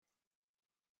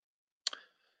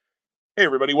Hey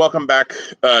everybody, welcome back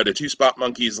to Two Spot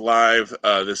Monkeys Live.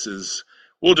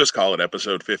 We'll just call it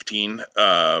episode 15.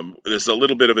 This is a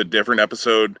little bit of a different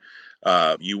episode.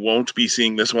 You won't be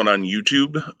seeing this one on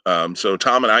YouTube. So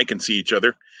Tom and I can see each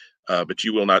other, but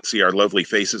you will not see our lovely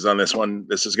faces on this one.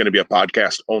 This is going to be a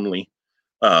podcast only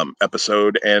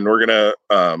episode, and we're gonna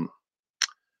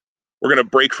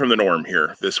break from the norm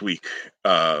here this week,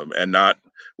 and not.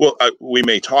 Well, we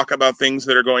may talk about things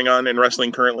that are going on in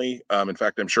wrestling currently. In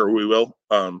fact, I'm sure we will,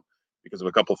 because of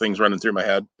a couple things running through my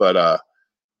head. But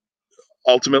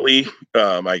ultimately,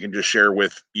 I can just share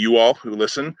with you all who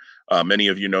listen. Many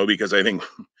of you know because I think,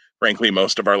 frankly,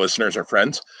 most of our listeners are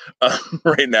friends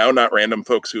right now, not random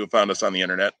folks who have found us on the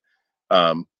internet.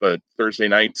 But Thursday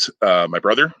night, my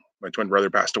twin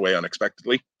brother, passed away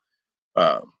unexpectedly.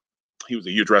 He was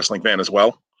a huge wrestling fan as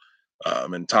well,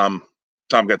 and Tom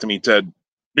got to meet Ted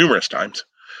numerous times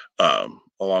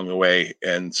along the way,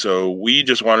 and so we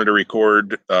just wanted to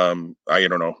record. I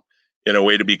don't know, in a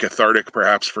way to be cathartic,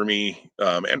 perhaps for me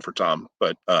and for Tom,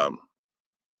 but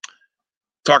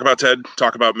talk about Ted,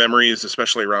 talk about memories,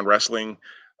 especially around wrestling.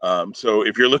 So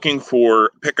if you're looking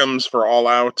for pick'ems for All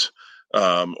Out,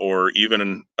 or even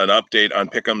an update on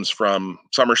pick'ems from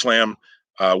SummerSlam,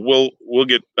 we'll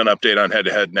get an update on Head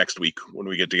to Head next week when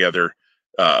we get together.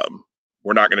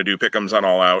 We're not going to do pick'ems on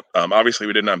All Out. Obviously,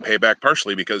 we didn't on Payback,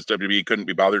 partially because WWE couldn't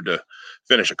be bothered to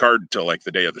finish a card until like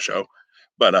the day of the show.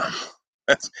 But I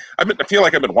feel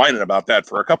like I've been whining about that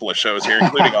for a couple of shows here,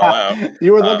 including All Out.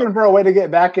 You were looking for a way to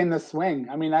get back in the swing.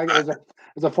 I mean, it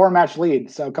was a 4-match lead,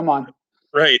 so come on.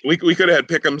 Right, we could have had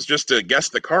pick'ems just to guess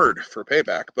the card for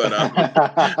Payback, but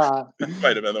it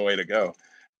might have been the way to go.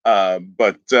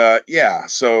 Yeah,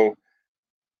 so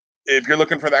if you're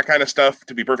looking for that kind of stuff,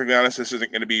 to be perfectly honest, this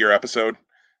isn't going to be your episode.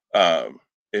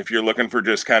 If you're looking for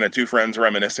just kind of two friends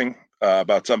reminiscing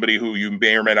about somebody who you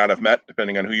may or may not have met,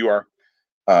 depending on who you are,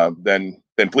 then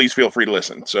please feel free to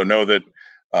listen. So know that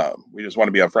we just want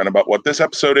to be upfront about what this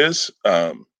episode is.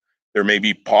 There may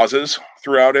be pauses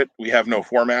throughout it. We have no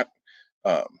format.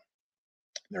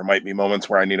 There might be moments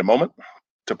where I need a moment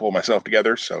to pull myself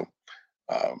together. So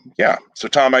yeah. So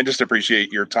Tom, I just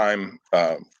appreciate your time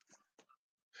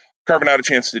carving out a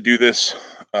chance to do this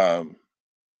and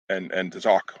to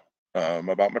talk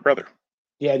about my brother.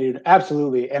 Yeah, dude,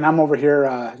 absolutely. And I'm over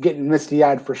here getting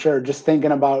misty-eyed for sure, just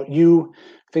thinking about you,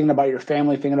 thinking about your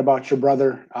family, thinking about your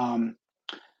brother.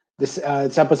 This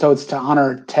episode's to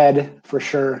honor Ted for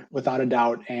sure, without a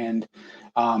doubt, and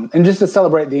just to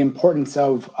celebrate the importance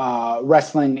of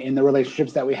wrestling in the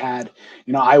relationships that we had.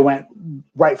 You know, I went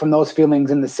right from those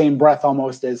feelings in the same breath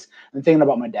almost as I'm thinking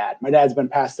about my dad. My dad's been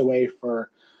passed away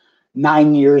for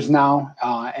 9 years now,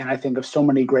 and I think of so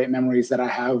many great memories that I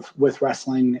have with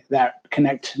wrestling that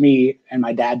connect me and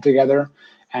my dad together.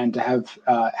 And to have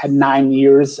had 9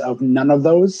 years of none of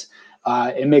those,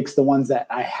 it makes the ones that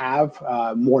I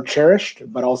have more cherished,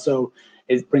 but also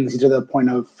it brings you to the point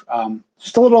of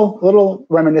just a little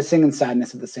reminiscing and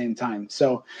sadness at the same time.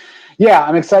 So, yeah,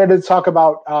 I'm excited to talk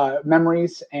about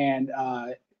memories, and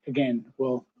again,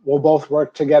 we'll both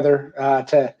work together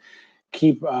to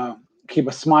keep a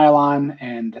smile on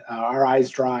and our eyes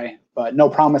dry, but no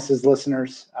promises,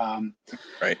 listeners.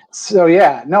 Right. So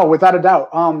yeah, no, without a doubt.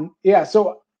 Yeah.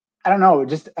 So I don't know,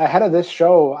 just ahead of this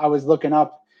show, I was looking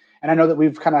up, and I know that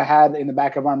we've kind of had in the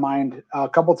back of our mind a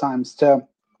couple times to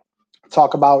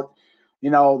talk about,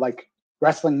 like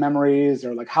wrestling memories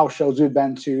or like house shows we've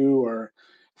been to or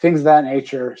things of that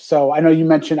nature. So I know you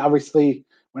mentioned obviously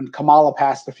when Kamala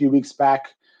passed a few weeks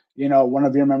back, one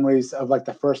of your memories of like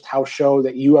the first house show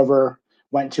that you ever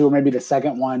went to, or maybe the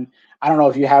second one. I don't know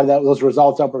if you have those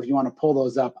results up or if you want to pull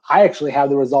those up. I actually have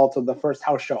the results of the first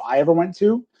house show I ever went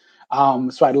to.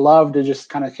 So I'd love to just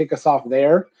kind of kick us off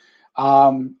there.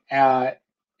 And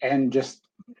just,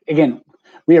 again,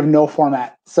 we have no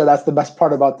format. So that's the best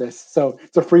part about this. So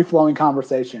it's a free flowing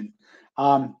conversation.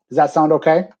 Does that sound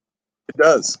okay? It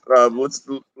does.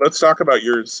 Let's talk about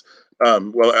yours. Well,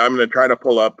 I'm going to try to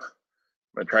pull up.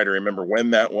 I'm going to try to remember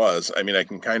when that was. I mean, I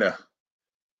can kind of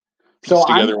piece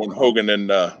together when Hogan and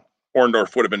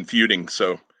Orndorff would have been feuding.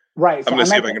 So right. I'm going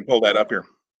to see if I can pull that up here.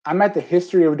 I'm at the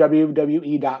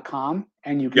historyofwwe.com,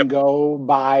 and you can go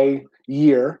by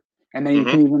year, and then you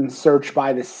can even search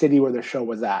by the city where the show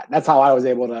was at. That's how I was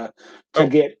able to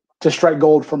get to strike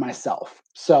gold for myself.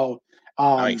 So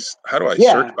nice. How do I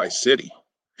search by city?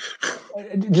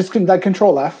 Just like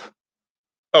Control F.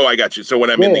 Oh, I got you. So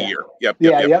when I'm in the year. Yep.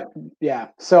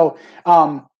 So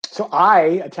so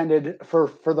I attended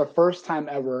for the first time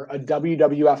ever a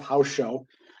WWF house show.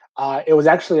 It was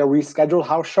actually a rescheduled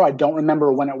house show. I don't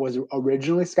remember when it was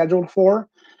originally scheduled for,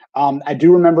 I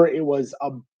do remember it was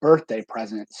a birthday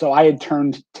present. So I had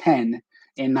turned 10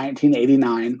 in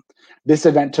 1989. This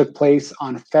event took place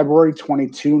on February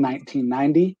 22,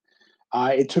 1990.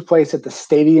 It took place at the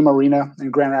Stadium Arena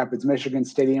in Grand Rapids, Michigan.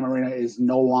 Stadium Arena is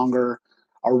no longer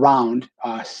around.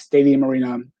 Stadium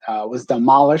Arena was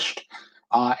demolished,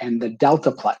 and the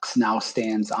Deltaplex now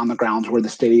stands on the grounds where the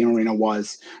Stadium Arena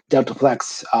was.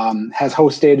 Deltaplex has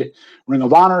hosted Ring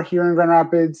of Honor here in Grand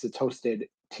Rapids. It's hosted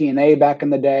TNA back in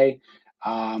the day.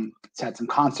 It's had some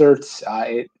concerts.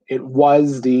 It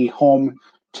was the home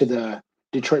to the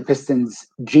Detroit Pistons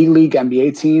G League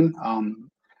NBA team.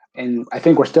 And I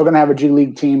think we're still going to have a G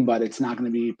League team, but it's not going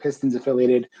to be Pistons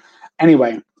affiliated.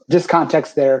 Anyway, just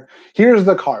context there. Here's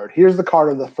the card. Here's the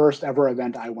card of the first ever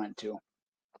event I went to.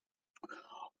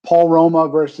 Paul Roma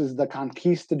versus the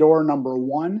Conquistador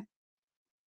 #1.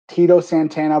 Tito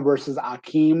Santana versus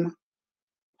Akeem.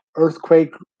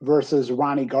 Earthquake versus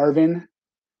Ronnie Garvin.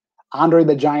 Andre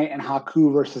the Giant and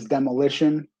Haku versus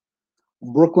Demolition.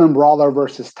 Brooklyn Brawler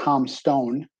versus Tom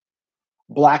Stone.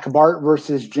 Black Bart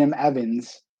versus Jim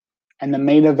Evans. And the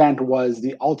main event was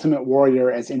the Ultimate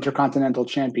Warrior as Intercontinental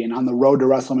Champion on the road to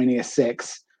WrestleMania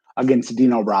 6 against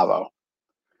Dino Bravo.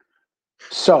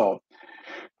 So,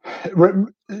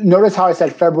 notice how I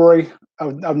said February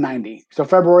of 90. So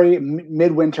February,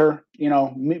 midwinter,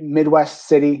 Midwest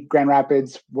city, Grand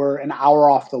Rapids. We're an hour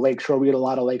off the lakeshore. We get a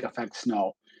lot of lake effect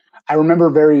snow. I remember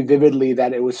very vividly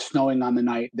that it was snowing on the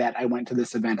night that I went to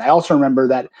this event. I also remember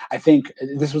that I think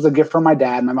this was a gift from my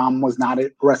dad. My mom was not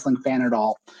a wrestling fan at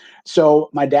all. So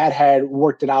my dad had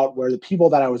worked it out where the people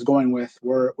that I was going with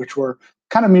which were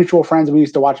kind of mutual friends. We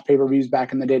used to watch pay-per-views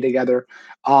back in the day together.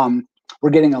 We're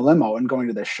getting a limo and going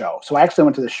to this show. So I actually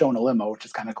went to the show in a limo, which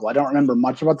is kind of cool. I don't remember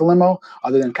much about the limo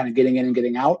other than kind of getting in and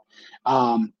getting out,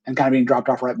 and kind of being dropped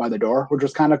off right by the door, which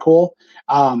was kind of cool.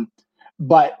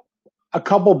 But a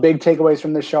couple big takeaways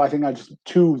from this show, I think are just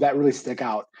two that really stick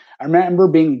out. I remember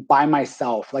being by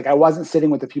myself. Like I wasn't sitting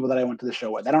with the people that I went to the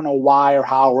show with. I don't know why or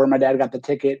how, where my dad got the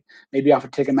ticket, maybe off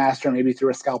of Ticketmaster, maybe through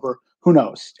a scalper. Who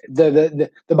knows?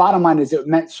 The bottom line is it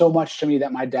meant so much to me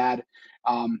that my dad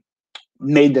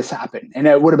made this happen. And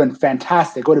it would have been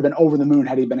fantastic. It would have been over the moon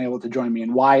had he been able to join me.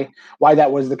 And why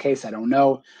that was the case, I don't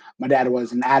know. My dad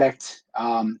was an addict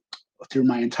through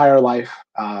my entire life,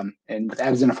 and with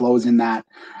ebbs and flows in that.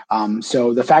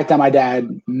 So the fact that my dad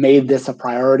made this a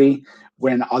priority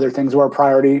when other things were a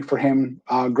priority for him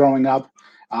growing up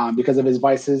because of his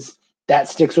vices, that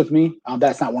sticks with me.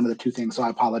 That's not one of the two things, so I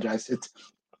apologize.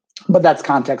 But that's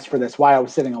context for this, why I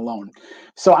was sitting alone.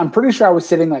 So I'm pretty sure I was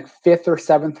sitting like 5th or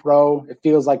 7th row. It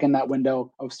feels like in that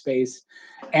window of space.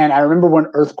 And I remember when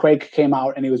Earthquake came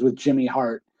out and he was with Jimmy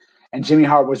Hart, and Jimmy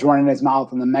Hart was running his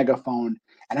mouth on the megaphone.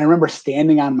 And I remember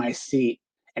standing on my seat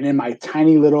and in my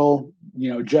tiny little,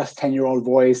 just 10-year-old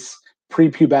voice,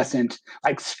 prepubescent,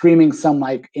 like screaming some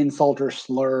like insult or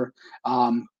slur,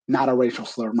 not a racial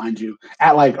slur, mind you,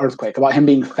 at like Earthquake about him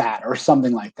being fat or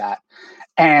something like that.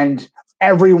 And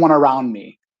everyone around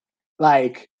me,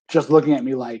 like, just looking at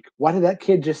me like, what did that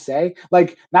kid just say?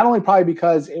 Like, not only probably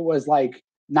because it was like,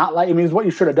 not like, I mean, it's what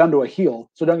you should have done to a heel.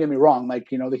 So don't get me wrong. Like,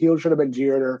 the heel should have been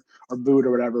jeered or booed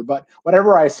or whatever. But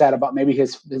whatever I said about maybe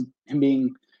him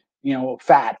being,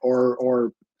 fat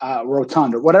or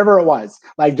rotund or whatever it was,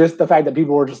 like just the fact that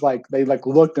people were just like, they like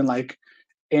looked and like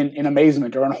in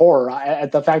amazement or in horror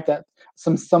at the fact that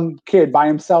some kid by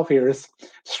himself here is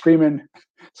screaming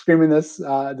this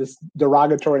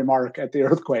derogatory mark at the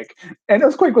Earthquake, and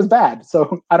Earthquake was bad.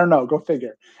 So I don't know, go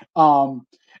figure.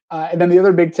 And then the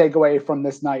other big takeaway from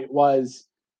this night was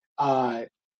the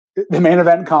main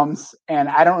event comes, and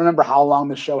I don't remember how long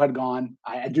the show had gone.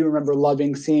 I do remember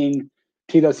loving seeing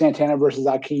Tito Santana versus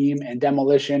Akeem and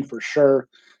Demolition for sure,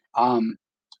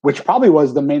 which probably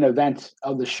was the main event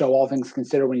of the show, all things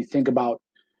considered, when you think about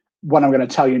what I'm going to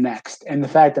tell you next. And the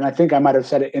fact, and I think I might have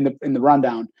said it in the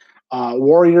rundown,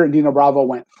 Warrior and Dino Bravo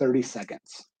went 30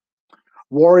 seconds.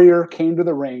 Warrior came to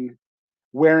the ring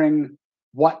wearing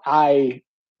what I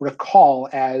recall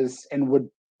as and would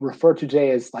refer to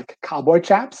today as like cowboy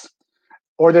chaps,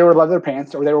 or they were leather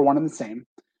pants, or they were one and the same.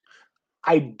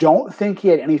 I don't think he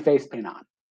had any face paint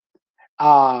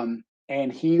on.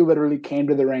 And he literally came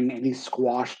to the ring and he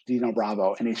squashed Dino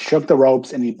Bravo and he shook the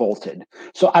ropes and he bolted.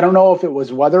 So I don't know if it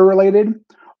was weather related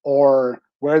or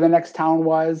where the next town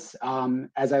was.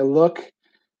 As I look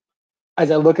at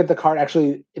the card,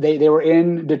 actually they were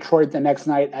in Detroit the next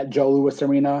night at Joe Louis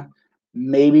Arena,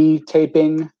 maybe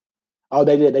taping. Oh,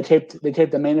 they did. They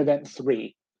taped the main event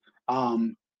 3,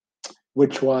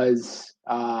 which was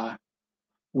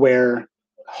where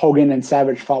Hogan and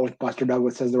Savage fought with Buster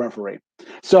Douglas as the referee.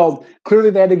 So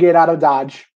clearly they had to get out of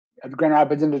Dodge Grand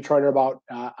Rapids and Detroit are about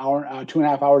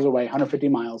 2.5 hours away, 150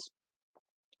 miles.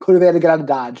 Clearly, they had to get out of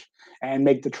Dodge and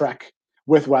make the trek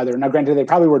with weather. Now, granted, they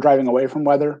probably were driving away from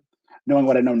weather, knowing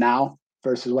what I know now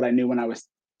versus what I knew when I was,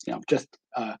 just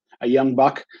a young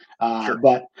buck. Sure.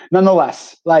 But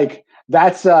nonetheless, like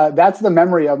that's the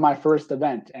memory of my first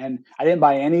event, and I didn't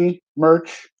buy any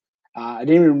merch. I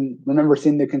didn't even remember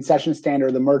seeing the concession stand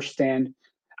or the merch stand.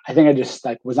 I think I just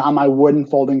was on my wooden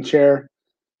folding chair,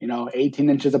 18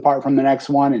 inches apart from the next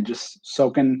one, and just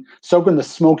soaking the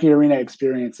Smoky Arena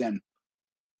experience in.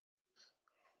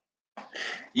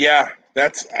 Yeah,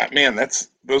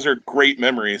 those are great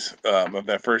memories of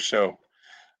that first show.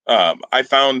 I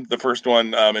found the first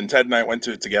one, and Ted and I went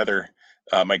to it together.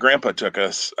 My grandpa took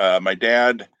us. My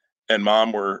dad and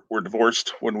mom were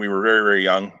divorced when we were very, very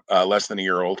young, less than a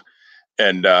year old.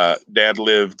 And Dad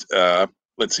lived,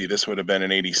 let's see, this would have been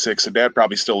in 86. So Dad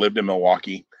probably still lived in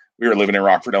Milwaukee. We were living in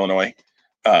Rockford, Illinois.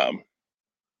 And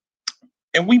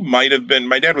we might have been,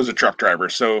 my dad was a truck driver.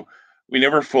 So we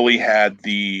never fully had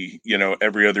the,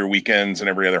 every other weekends and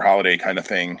every other holiday kind of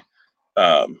thing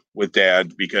with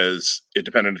Dad, because it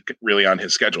depended really on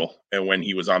his schedule and when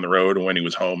he was on the road and when he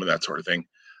was home and that sort of thing.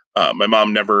 My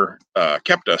mom never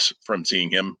kept us from seeing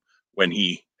him when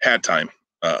he had time.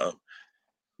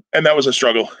 And that was a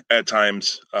struggle at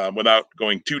times. Without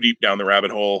going too deep down the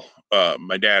rabbit hole,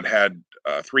 my dad had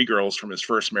 3 girls from his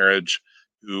first marriage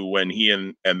who, when he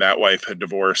and that wife had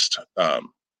divorced,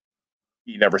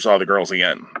 he never saw the girls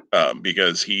again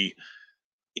because he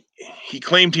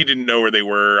claimed he didn't know where they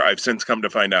were. I've since come to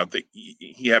find out that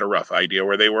he had a rough idea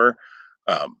where they were,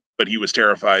 but he was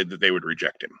terrified that they would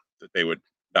reject him, that they would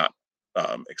not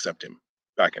accept him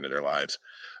back into their lives.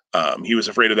 He was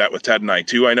afraid of that with Ted and I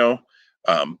too, I know.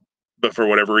 But for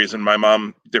whatever reason, my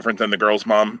mom, different than the girl's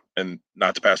mom, and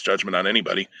not to pass judgment on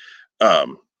anybody,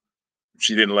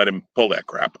 she didn't let him pull that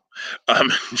crap.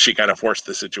 She kind of forced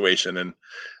the situation. And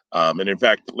in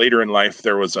fact, later in life,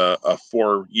 there was a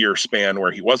 4-year span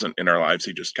where he wasn't in our lives.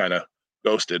 He just kind of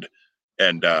ghosted.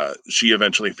 And she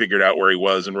eventually figured out where he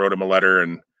was and wrote him a letter.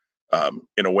 And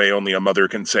in a way only a mother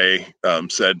can say,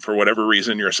 said, for whatever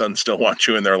reason, your son still wants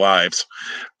you in their lives.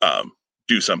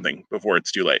 Do something before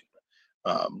it's too late.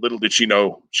 Little did she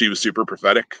know she was super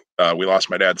prophetic. We lost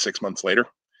my dad 6 months later,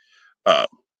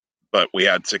 but we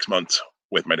had 6 months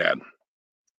with my dad.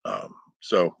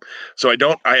 So I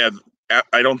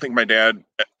don't think my dad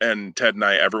and Ted and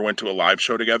I ever went to a live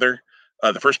show together.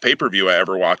 The first pay-per-view I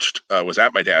ever watched was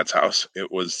at my dad's house.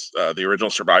 It was the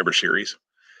original Survivor Series.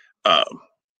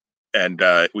 And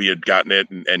we had gotten it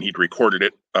and he'd recorded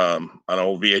it on an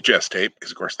old VHS tape,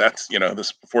 because of course that's,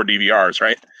 this before DVRs,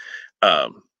 right?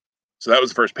 So that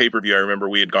was the first pay-per-view I remember.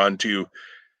 We had gone to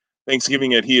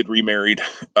Thanksgiving, and he had remarried,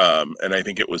 and I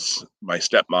think it was my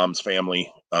stepmom's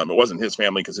family. It wasn't his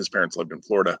family because his parents lived in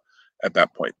Florida at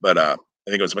that point, but I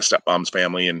think it was my stepmom's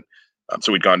family, and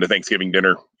so we'd gone to Thanksgiving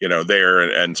dinner, there,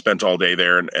 and spent all day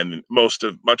there, and much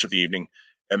of the evening,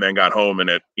 and then got home, and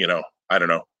at I don't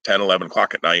know, 10, 11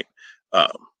 o'clock at night,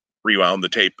 rewound the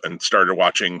tape and started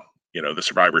watching the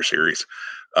Survivor Series.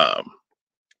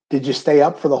 Did you stay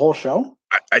up for the whole show?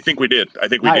 I think we did. Nice.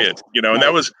 We did. And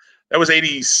nice. that was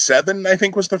 87, I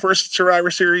think, was the first Survivor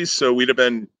Series. So we'd have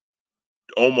been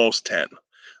almost 10.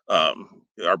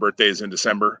 Our birthday is in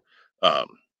December.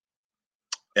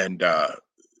 And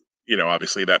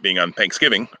obviously that being on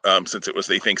Thanksgiving, since it was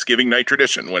the Thanksgiving night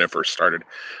tradition when it first started.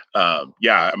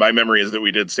 My memory is that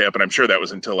we did stay up, and I'm sure that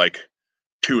was until like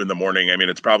 2 a.m. I mean,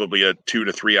 it's probably a 2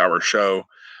 to 3 hour show.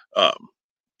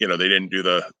 They didn't do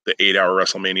the 8-hour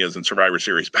WrestleManias and Survivor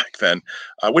Series back then,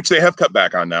 which they have cut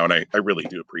back on now, and I really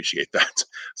do appreciate that.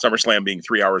 SummerSlam being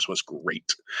 3 hours was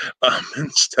great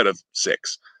instead of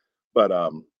 6. But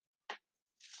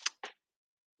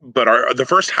the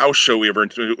first house show we ever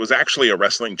did was actually a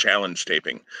wrestling challenge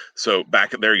taping. So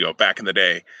back in the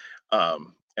day,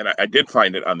 and I did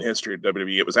find it on the history of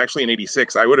WWE. It was actually in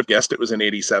 86. I would have guessed it was in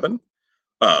 87.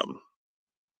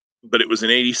 But it was in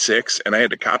 86, and I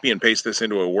had to copy and paste this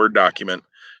into a Word document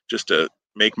just to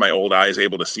make my old eyes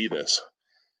able to see this.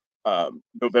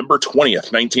 November 20th,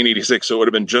 1986. So it would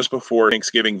have been just before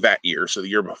Thanksgiving that year. So the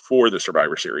year before the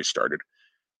Survivor Series started.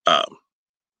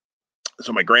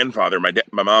 So my grandfather,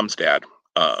 my mom's dad,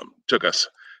 took us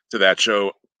to that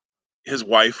show. His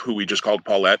wife, who we just called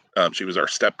Paulette, she was our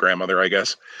step grandmother, I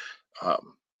guess.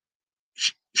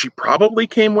 She probably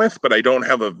came with, but I don't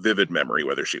have a vivid memory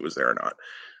whether she was there or not.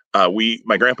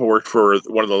 My grandpa worked for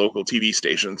one of the local TV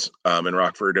stations in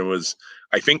Rockford, and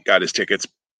I think got his tickets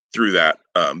through that.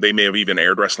 They may have even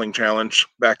aired Wrestling Challenge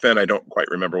back then. I don't quite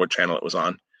remember what channel it was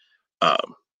on.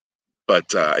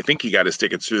 But I think he got his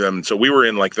tickets through them. So we were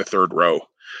in like the third row.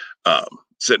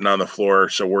 sitting on the floor.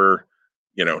 So we're,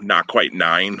 not quite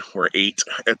 9, we're 8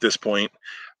 at this point.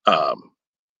 I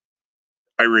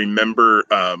remember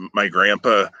my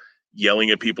grandpa yelling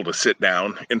at people to sit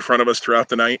down in front of us throughout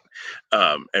the night.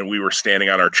 And we were standing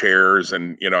on our chairs,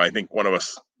 and, I think one of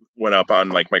us went up on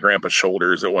like my grandpa's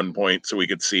shoulders at one point so we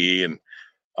could see. And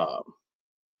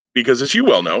because, as you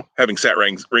well know, having sat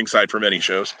ringside for many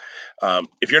shows,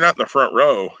 if you're not in the front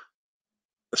row,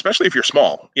 especially if you're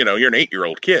small, you're an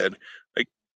 8-year-old kid, like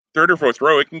third or fourth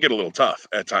row, it can get a little tough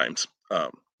at times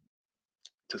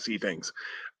to see things.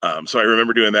 So I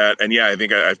remember doing that. And yeah, I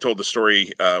think I've told the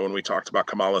story when we talked about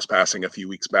Kamala's passing a few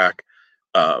weeks back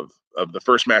of the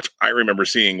first match I remember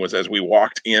seeing was as we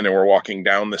walked in and we're walking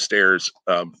down the stairs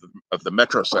of the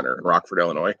Metro Center in Rockford,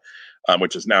 Illinois,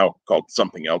 which is now called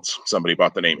something else. Somebody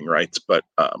bought the naming rights, but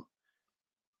I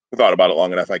thought about it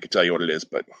long enough I could tell you what it is,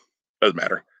 but it doesn't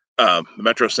matter. The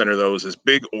Metro Center, though, was this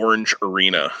big orange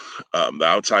arena. The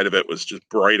outside of it was just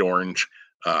bright orange.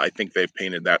 I think they've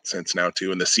painted that since now,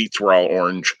 too. And the seats were all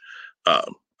orange. I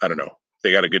don't know.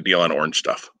 They got a good deal on orange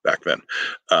stuff back then.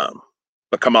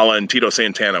 But Kamala and Tito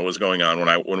Santana was going on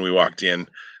when we walked in.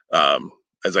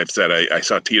 As I've said, I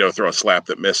saw Tito throw a slap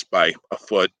that missed by a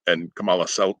foot, and Kamala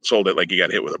sold it like he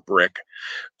got hit with a brick.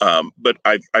 But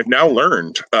I've now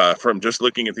learned from just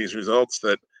looking at these results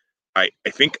that I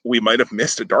think we might have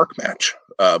missed a dark match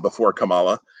before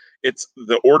Kamala. It's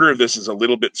the order of this is a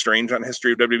little bit strange on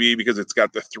History of WWE because it's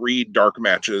got the 3 dark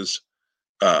matches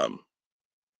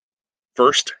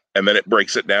first, and then it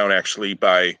breaks it down actually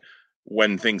by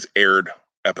when things aired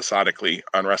episodically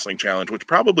on Wrestling Challenge, which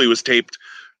probably was taped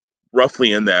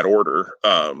roughly in that order.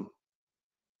 So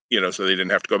they didn't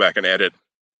have to go back and edit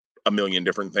a million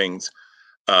different things.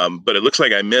 But it looks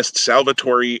like I missed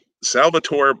Salvatore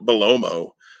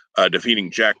Bellomo defeating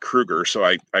Jack Kruger. So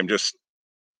I'm just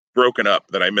broken up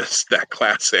that I missed that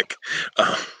classic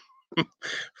of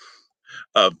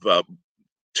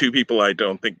 2 people I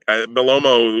don't think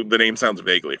Bellomo. The name sounds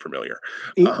vaguely familiar.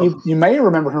 You may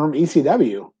remember him from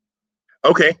ECW.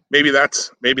 Okay, maybe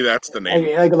that's the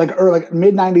name. Like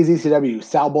mid '90s ECW.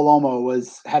 Sal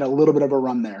Bellomo had a little bit of a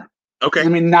run there. Okay, I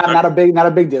mean, not a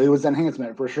big deal. He was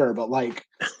enhancement for sure, but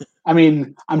I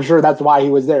mean, I'm sure that's why he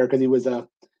was there because he was a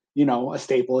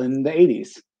staple in the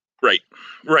 '80s.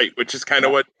 Right, which is kind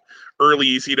of what early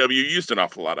ECW used an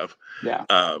awful lot of. Yeah.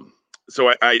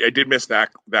 So I did miss that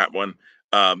one.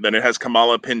 Then it has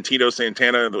Kamala pin Tito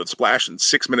Santana with splash in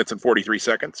 6 minutes and 43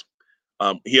 seconds.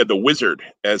 He had the Wizard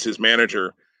as his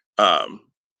manager. That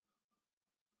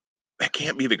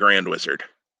can't be the Grand Wizard. It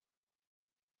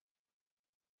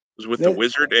was with the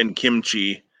Wizard and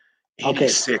Kimchi.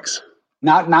 86. Okay.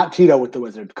 Not Tito with the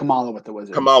Wizard. Kamala with the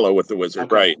Wizard. Kamala with the Wizard,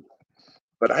 okay. Right.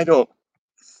 But I don't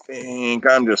think,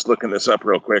 I'm just looking this up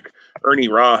real quick. Ernie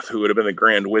Roth, who would have been the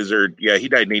Grand Wizard, yeah, he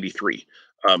died in 83.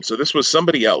 So this was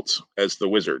somebody else as the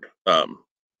Wizard.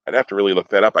 I'd have to really look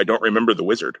that up. I don't remember the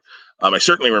Wizard. I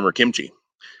certainly remember Kimchi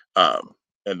and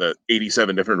the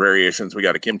 87 different variations we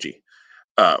got of Kimchi.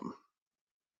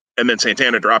 And then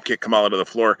Santana dropkick Kamala to the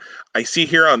floor. I see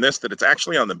here on this that it's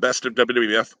actually on the Best of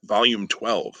WWF Volume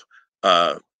 12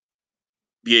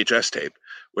 VHS tape,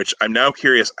 which I'm now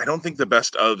curious. I don't think the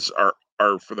best ofs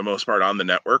are for the most part on the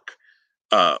network.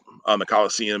 On the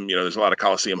Coliseum, there's a lot of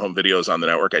Coliseum home videos on the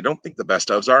network. I don't think the best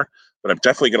ofs are, but I'm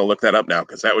definitely going to look that up now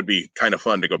because that would be kind of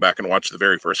fun to go back and watch the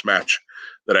very first match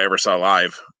that I ever saw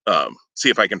live. See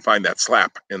if I can find that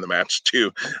slap in the match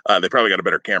too. They probably got a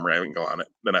better camera angle on it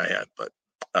than I had, but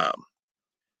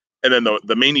and then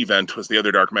the main event was the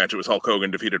other dark match. It was Hulk Hogan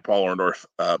defeated Paul Orndorff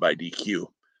by DQ.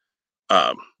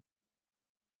 I'm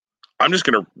just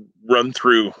going to run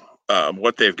through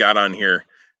what they've got on here.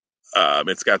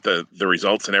 It's got the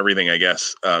results and everything, I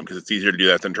guess, because it's easier to do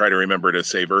that than try to remember to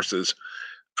say verses.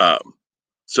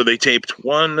 So they taped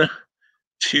 1,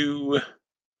 2,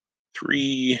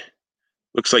 3,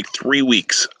 looks like 3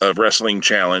 weeks of Wrestling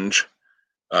Challenge,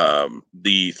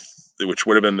 which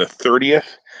would have been the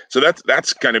 30th. So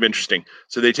that's kind of interesting.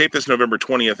 So they taped this November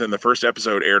 20th, and the first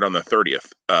episode aired on the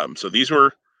 30th. So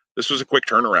this was a quick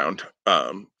turnaround.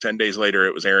 10 days later,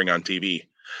 it was airing on TV.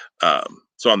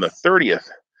 So on the 30th,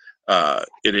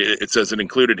 it says it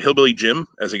included Hillbilly Jim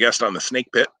as a guest on the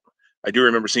Snake Pit. I do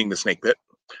remember seeing the Snake Pit.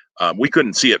 We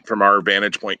couldn't see it from our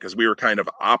vantage point because we were kind of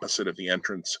opposite of the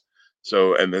entrance.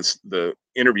 So, and the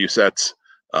interview sets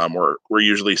were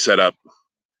usually set up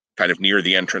kind of near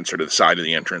the entrance or to the side of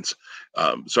the entrance.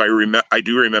 So I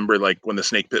do remember like when the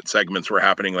Snake Pit segments were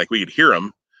happening, like we could hear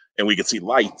them and we could see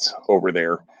lights over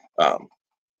there.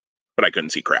 But I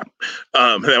couldn't see crap.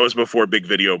 That was before big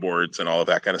video boards and all of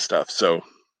that kind of stuff. So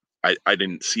I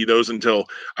didn't see those until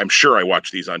I'm sure I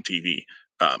watched these on TV.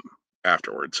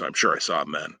 afterwards, so I'm sure I saw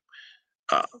him then.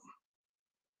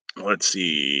 Let's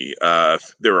see.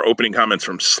 There were opening comments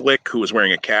from Slick, who was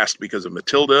wearing a cast because of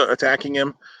Matilda attacking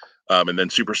him. And then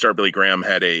Superstar Billy Graham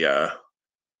had a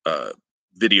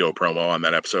video promo on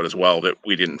that episode as well that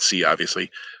we didn't see, obviously.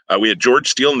 We had George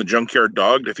Steele and the Junkyard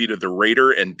Dog defeated the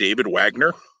Raider and David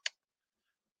Wagner.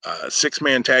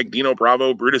 Six-man tag Dino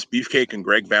Bravo, Brutus Beefcake, and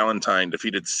Greg Valentine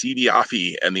defeated CD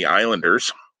Offie and the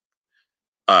Islanders.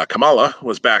 Kamala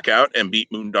was back out and beat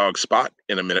Moondog Spot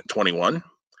in a minute 21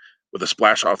 with a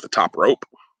splash off the top rope.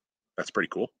 That's pretty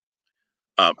cool.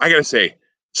 I gotta say,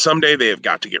 someday they have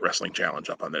got to get Wrestling Challenge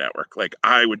up on the network. Like,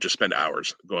 I would just spend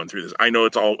hours going through this. I know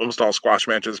it's almost all squash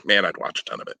matches. Man, I'd watch a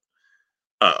ton of it.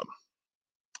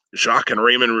 Jacques and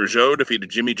Raymond Rougeau defeated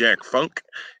Jimmy Jack Funk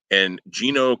and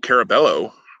Gino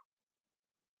Carabello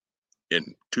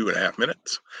in 2.5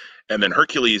 minutes. And then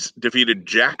Hercules defeated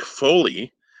Jack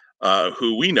Foley,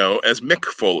 who we know as Mick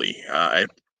Foley. I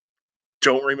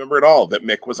don't remember at all that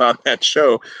Mick was on that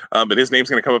show, but his name's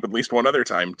going to come up at least one other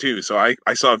time too. So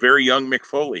I saw a very young Mick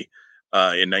Foley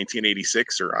in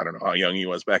 1986, or I don't know how young he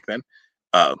was back then.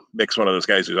 Mick's one of those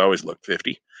guys who's always looked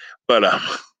 50, but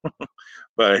I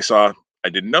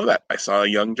didn't know that. I saw a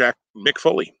young Mick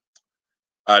Foley.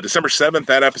 December 7th,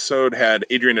 that episode had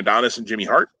Adrian Adonis and Jimmy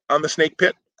Hart on the Snake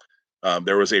Pit.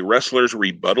 There was a wrestler's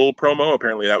rebuttal promo.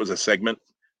 Apparently that was a segment.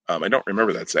 I don't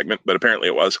remember that segment, but apparently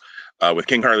it was, with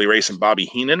King Harley Race and Bobby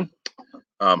Heenan.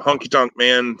 Honky Tonk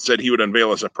Man said he would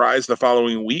unveil a surprise the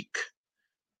following week.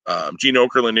 Gene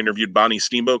Okerlund interviewed Bonnie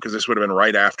Steamboat because this would have been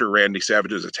right after Randy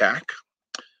Savage's attack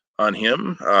on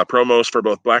him. Promos for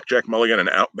both Blackjack Mulligan and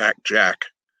Outback Jack.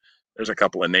 There's a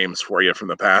couple of names for you from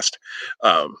the past.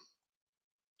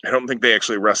 I don't think they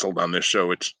actually wrestled on this show,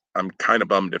 which I'm kind of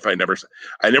bummed if I never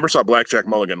saw Blackjack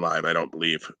Mulligan live, I don't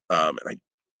believe. And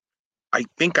I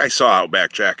think I saw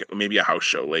Outback Jack at maybe a house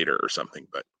show later or something,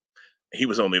 but he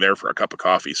was only there for a cup of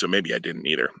coffee, so maybe I didn't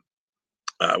either.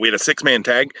 We had a 6-man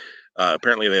tag.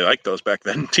 Apparently they liked those back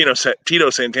then. Tito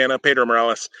Santana, Pedro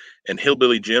Morales, and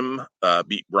Hillbilly Jim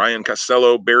beat Brian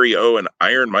Costello, Barry O, and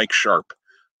Iron Mike Sharp.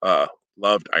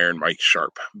 Loved Iron Mike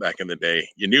Sharp back in the day.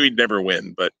 You knew he'd never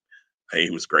win, but he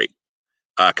was great.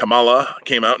 Kamala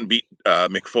came out and beat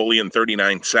Mick Foley in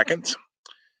 39 seconds.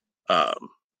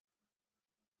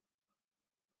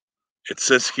 It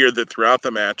says here that throughout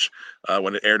the match,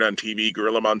 when it aired on TV,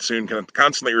 Gorilla Monsoon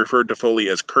constantly referred to Foley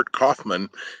as Kurt Kaufman,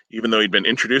 even though he'd been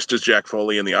introduced as Jack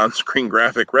Foley and the on-screen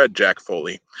graphic read Jack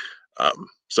Foley.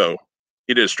 So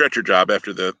he did a stretcher job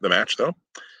after the match, though.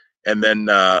 And then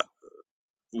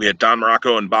we had Don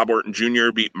Morocco and Bob Orton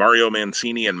Jr. beat Mario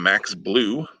Mancini and Max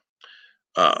Blue.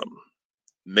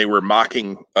 They were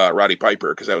mocking Roddy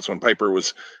Piper because that was when Piper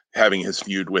was having his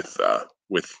feud with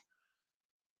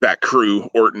that crew,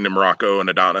 Orton and Morocco and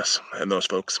Adonis and those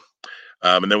folks.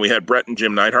 And then we had Brett and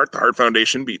Jim Neidhart. The Hart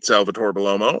Foundation beat Salvatore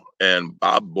Belomo and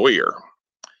Bob Boyer.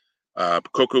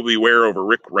 Coco Beware over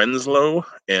Rick Renslow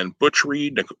and Butch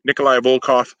Reed, Nikolai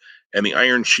Volkov, and the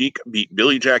Iron Sheik beat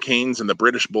Billy Jack Haynes and the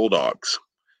British Bulldogs.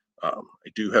 I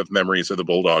do have memories of the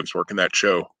Bulldogs working that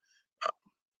show.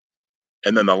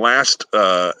 And then the last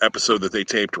episode that they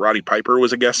taped, Roddy Piper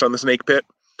was a guest on the Snake Pit.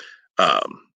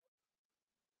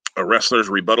 A wrestler's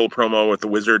rebuttal promo with the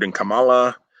Wizard and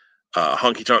Kamala.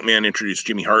 Honky Tonk Man introduced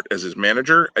Jimmy Hart as his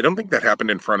manager. I don't think that happened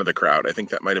in front of the crowd. I think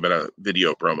that might have been a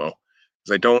video promo.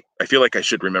 Because I feel like I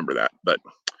should remember that. But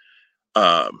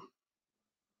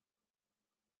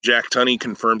Jack Tunney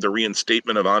confirmed the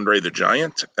reinstatement of Andre the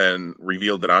Giant and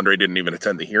revealed that Andre didn't even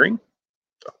attend the hearing.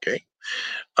 Okay.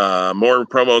 More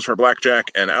promos for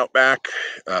Blackjack and Outback.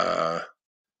 Let's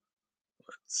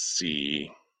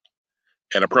see.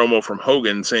 And a promo from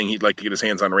Hogan saying he'd like to get his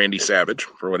hands on Randy Savage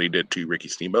for what he did to Ricky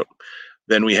Steamboat.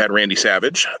 Then we had Randy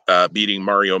Savage beating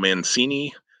Mario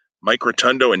Mancini, Mike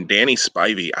Rotundo, and Danny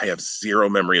Spivey. I have zero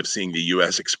memory of seeing the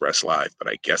U.S. Express live, but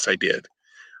I guess I did.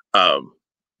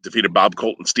 Defeated Bob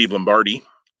Colt and Steve Lombardi.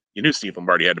 You knew Steve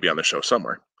Lombardi had to be on the show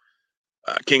somewhere.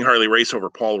 King Harley Race over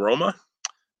Paul Roma.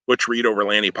 Butch Reed over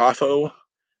Lanny Poffo.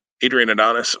 Adrian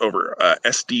Adonis over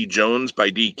S.D. Jones by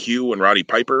DQ when Roddy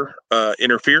Piper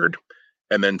interfered.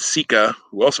 And then Sika,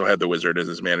 who also had the Wizard as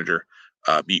his manager,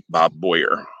 beat Bob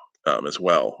Boyer as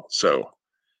well. So,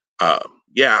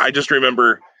 I just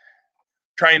remember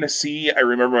trying to see. I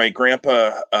remember my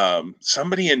grandpa,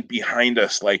 somebody in behind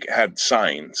us had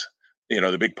signs,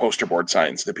 the big poster board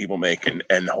signs that people make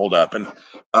and hold up, and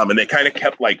they kind of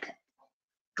kept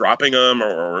dropping them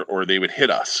or they would hit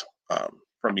us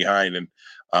from behind. And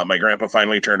my grandpa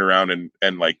finally turned around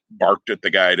and barked at the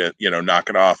guy to knock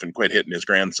it off and quit hitting his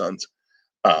grandsons.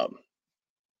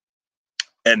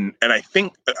 and I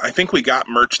think we got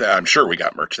merch that I'm sure we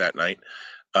got merch that night.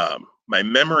 My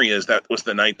memory is that was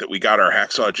the night that we got our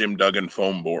Hacksaw Jim Duggan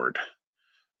foam board.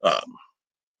 Um,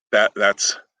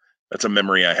 that's a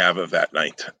memory I have of that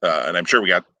night, and I'm sure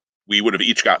we would have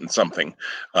each gotten something,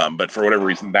 but for whatever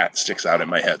reason that sticks out in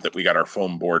my head that we got our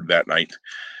foam board that night.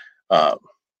 Um,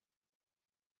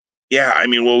 yeah, I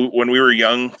mean, well, when we were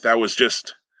young, that was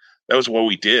what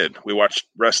we did. We watched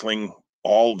wrestling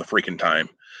all the freaking time.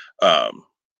 Um,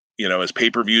 as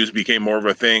pay-per-views became more of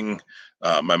a thing,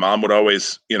 my mom would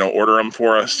always, order them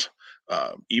for us.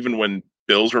 Even when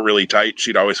bills were really tight,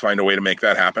 she'd always find a way to make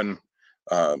that happen.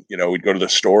 We'd go to the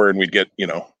store and we'd get, you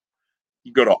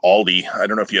go to Aldi. I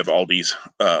don't know if you have Aldi's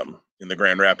in the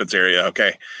Grand Rapids area.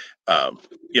 Okay.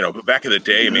 But back in the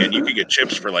day, man, you could get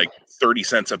chips for like 30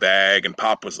 cents a bag and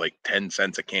pop was like 10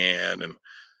 cents a can. And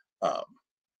um,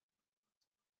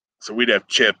 so we'd have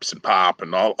chips and pop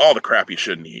and all the crap you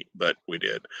shouldn't eat, but we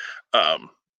did. Um,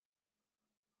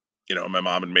 my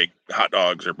mom would make hot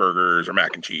dogs or burgers or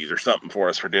mac and cheese or something for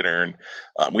us for dinner.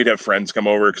 And we'd have friends come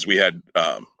over because we had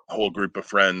a whole group of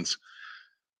friends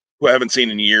who I haven't seen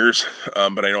in years,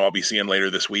 but I know I'll be seeing later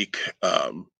this week.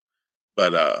 But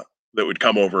that would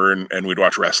come over and we'd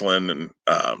watch wrestling. And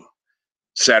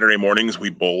Saturday mornings we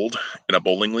bowled in a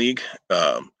bowling league,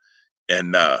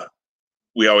 and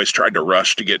we always tried to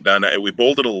rush to get done. We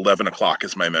bowled at 11 o'clock,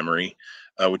 is my memory,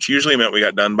 which usually meant we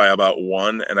got done by about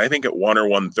 1. And I think at 1 or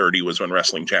 1:30 was when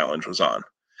Wrestling Challenge was on.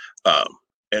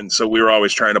 And so we were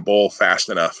always trying to bowl fast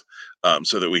enough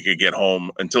so that we could get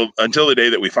home until the day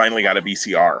that we finally got a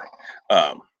VCR,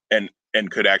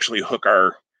 and could actually hook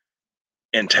our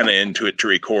antenna into it to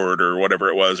record or whatever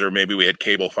it was, or maybe we had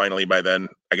cable finally by then.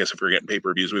 I guess if we were getting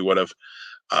pay-per-views, we would have.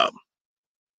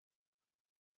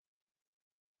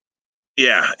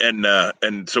 Yeah,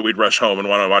 and so we'd rush home and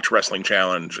want to watch Wrestling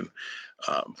Challenge, and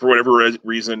for whatever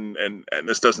reason, and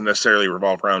this doesn't necessarily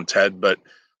revolve around Ted, but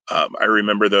I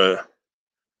remember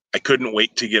I couldn't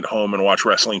wait to get home and watch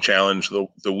Wrestling Challenge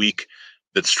the week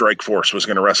that Strikeforce was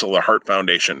going to wrestle the Hart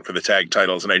Foundation for the tag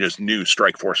titles, and I just knew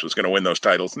Strikeforce was going to win those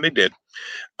titles, and they did.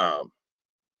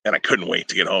 And I couldn't wait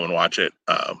to get home and watch it.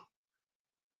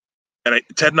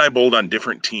 Ted and I bowled on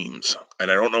different teams,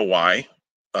 and I don't know why.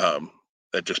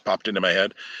 That just popped into my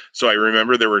head. So I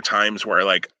remember there were times where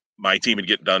like my team would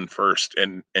get done first,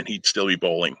 and he'd still be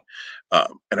bowling,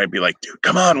 and I'd be like, "Dude,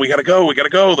 come on, we gotta go,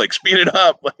 like speed it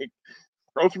up, like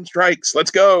throw some strikes,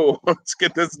 let's go, let's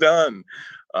get this done."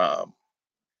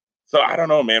 So I don't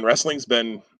know, man. Wrestling's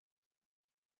been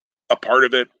a part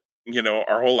of it,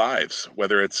 our whole lives.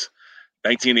 Whether it's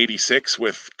 1986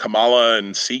 with Kamala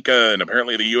and Sika, and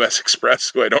apparently the U.S. Express,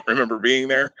 who I don't remember being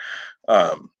there.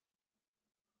 I'm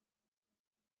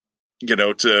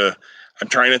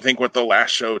trying to think what the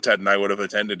last show Ted and I would have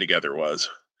attended together was.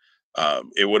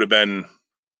 It would have been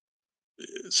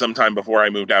sometime before I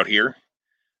moved out here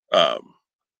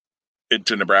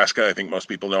into Nebraska. I think most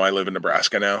people know I live in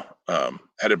Nebraska now.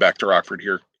 Headed back to Rockford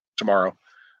here tomorrow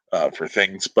for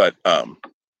things, but I'm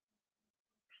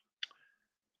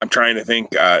trying to think.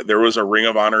 There was a Ring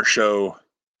of Honor show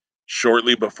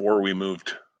shortly before we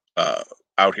moved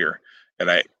out here, and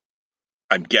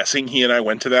I'm guessing he and I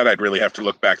went to that. I'd really have to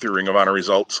look back through Ring of Honor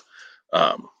results,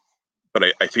 but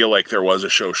I feel like there was a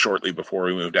show shortly before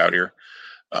we moved out here.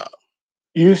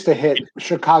 You used to hit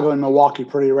Chicago and Milwaukee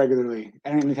pretty regularly.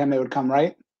 Anytime they would come,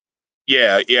 right?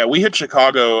 Yeah, we hit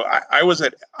Chicago. I was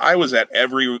at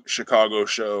every Chicago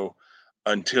show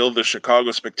until the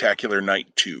Chicago Spectacular Night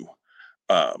 2.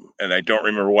 And I don't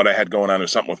remember what I had going on. It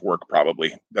was something with work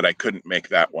probably that I couldn't make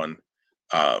that one.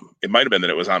 It might have been that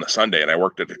it was on a Sunday and I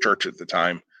worked at a church at the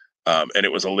time. And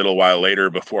it was a little while later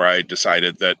before I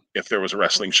decided that if there was a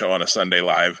wrestling show on a Sunday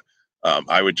live,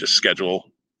 I would just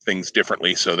schedule things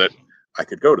differently so that I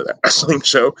could go to that wrestling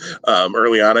show.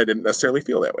 Early on, I didn't necessarily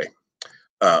feel that way.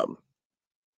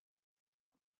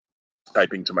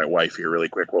 Typing to my wife here really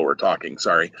quick while we're talking.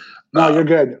 Sorry. No, you're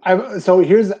good. I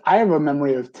have a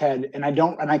memory of Ted, and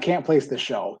I can't place the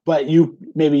show, but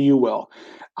maybe you will.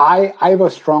 I have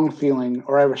a strong feeling,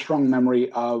 or I have a strong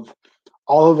memory of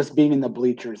all of us being in the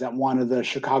bleachers at one of the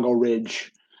Chicago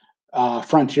Ridge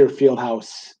Frontier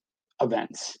Fieldhouse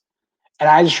events. And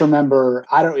I just remember,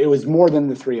 it was more than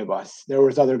the three of us. There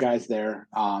was other guys there.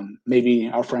 Maybe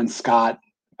our friend Scott,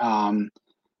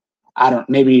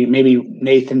 maybe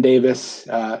Nathan Davis,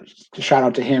 shout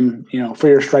out to him, for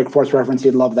your Strikeforce reference.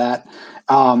 He'd love that.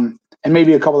 And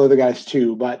maybe a couple other guys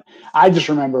too, but I just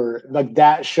remember like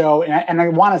that show. And I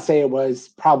want to say it was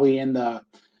probably in the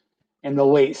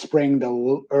late spring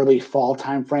to early fall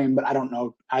timeframe, but I don't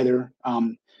know either.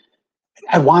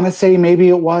 I want to say maybe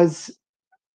it was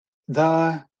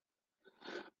the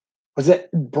Was it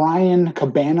Brian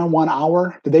Cabana 1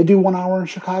 hour? Did they do 1 hour in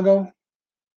Chicago?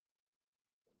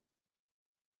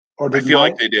 Or I did feel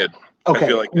like Mark? they did. I feel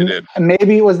Okay, like they did.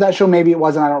 maybe it was that show, maybe it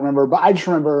wasn't. I don't remember, but I just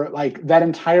remember like that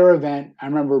entire event. I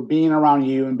remember being around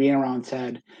you and being around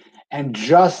Ted, and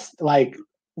just like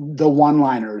the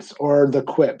one-liners or the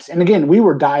quips. And again, we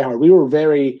were diehard. We were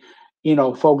very,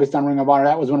 focused on Ring of Honor.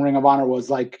 That was when Ring of Honor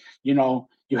was like, you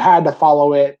had to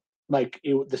follow it, like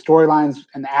the storylines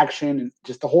and the action and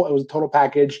just the whole. It was a total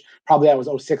package. Probably that was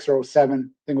 06 or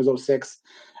 07. I think it was 06.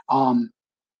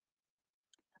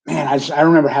 Man, I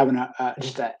remember having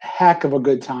just a heck of a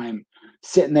good time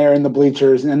sitting there in the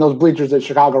bleachers, and those bleachers at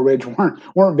Chicago Ridge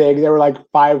weren't big. They were like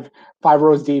five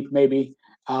rows deep, maybe.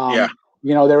 Yeah.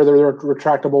 They were the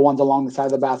retractable ones along the side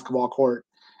of the basketball court.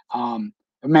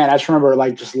 Man, I just remember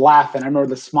like just laughing. I remember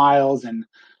the smiles and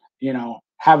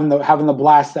having the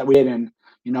blast that we did. And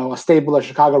a staple of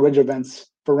Chicago Ridge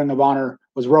events for Ring of Honor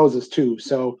was roses too.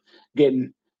 So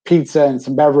getting pizza and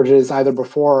some beverages either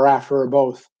before or after or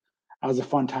both. That was a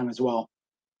fun time as well.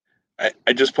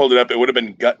 I just pulled it up. It would have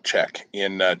been Gut Check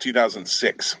in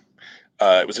 2006.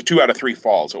 It was a 2 out of 3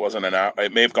 falls. It wasn't an hour.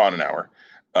 It may have gone an hour.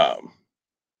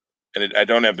 I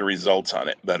don't have the results on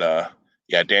it, but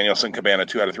yeah, Danielson Cabana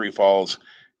 2 out of 3 falls.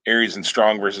 Aries and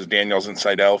Strong versus Daniels and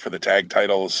Seidel for the tag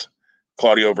titles.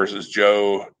 Claudio versus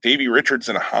Joe. Davey Richards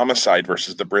and a Homicide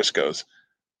versus the Briscoes.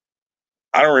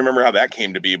 I don't remember how that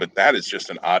came to be, but that is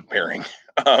just an odd pairing.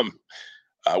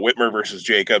 Whitmer versus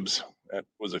Jacobs. That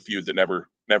was a feud that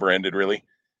never ended, really.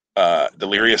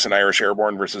 Delirious and Irish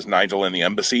Airborne versus Nigel and the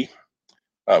Embassy,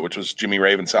 which was Jimmy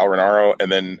Rave and Sal Renaro. And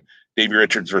then Davey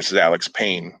Richards versus Alex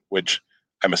Payne, which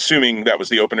I'm assuming that was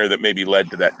the opener that maybe led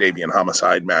to that Davey and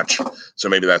Homicide match. So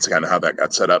maybe that's kind of how that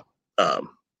got set up.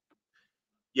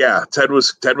 Yeah, Ted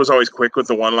was always quick with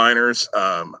the one-liners.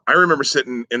 I remember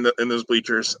sitting in those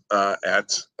bleachers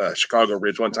at Chicago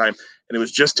Ridge one time, and it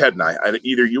was just Ted and I.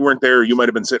 Either you weren't there, or you might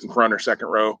have been sitting front or second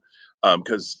row,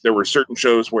 because there were certain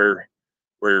shows where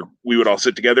we would all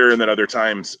sit together, and then other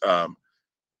times,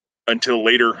 until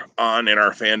later on in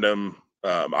our fandom,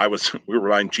 we were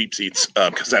buying cheap seats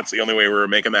because that's the only way we were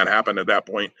making that happen at that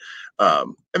point.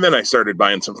 And then I started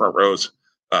buying some front rows.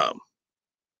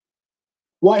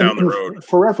 Well, down the road.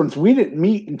 For reference, we didn't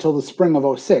meet until the spring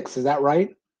of 06. Is that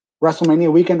right?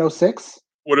 WrestleMania weekend 06?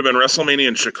 Would have been WrestleMania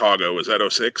in Chicago. Was that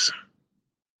 06?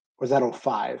 Was that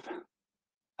 05?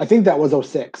 I think that was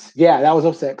 06. Yeah, that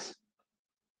was 06.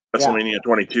 WrestleMania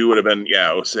 22 would have been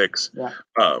 06. Yeah.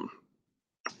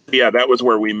 Yeah, that was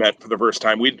where we met for the first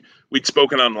time. We'd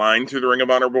spoken online through the Ring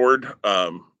of Honor board,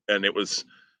 and it was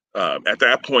at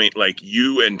that point like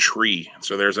you and Tree,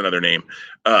 so there's another name,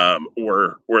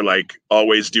 were like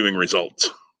always doing results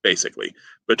basically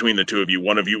between the two of you.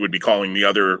 One of you would be calling the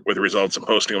other with results and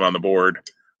posting them on the board.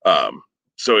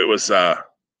 So it was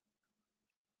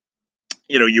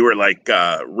you were like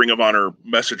Ring of Honor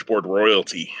message board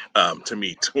royalty to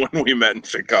meet when we met in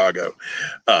Chicago.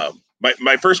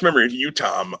 My first memory of you,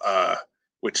 Tom,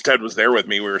 which Ted was there with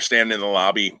me, we were standing in the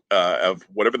lobby of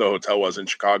whatever the hotel was in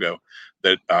Chicago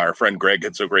that our friend Greg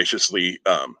had so graciously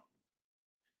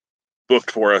booked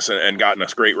for us and gotten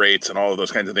us great rates and all of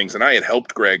those kinds of things. And I had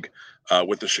helped Greg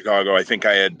with the Chicago. I think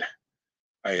I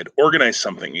had organized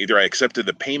something. Either I accepted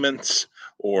the payments,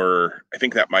 or I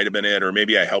think that might have been it, or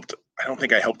maybe I helped. I don't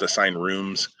think I helped assign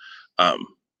rooms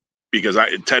because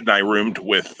Ted and I roomed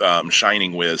with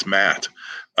Shining Wiz Matt,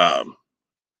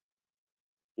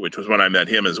 which was when I met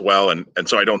him as well. And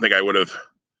so I don't think I would have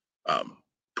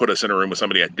put us in a room with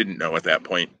somebody I didn't know at that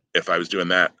point if I was doing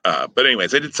that. But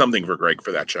anyways, I did something for Greg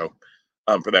for that show,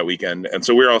 for that weekend. And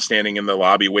so we were all standing in the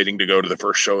lobby waiting to go to the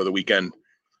first show of the weekend,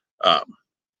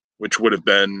 which would have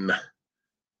been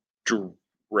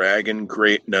Dragon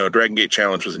Gate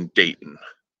Challenge was in Dayton.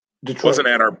 Detroit. Wasn't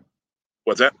at our,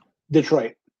 what's that?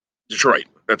 Detroit.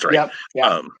 That's right.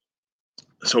 Yep.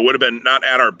 So it would have been not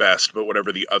at our best, but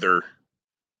whatever the other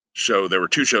show. There were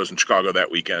 2 shows in Chicago that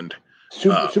weekend.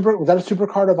 Super was that a super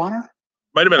card of honor?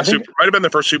 Might have been the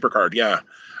first super card, yeah.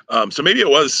 So maybe it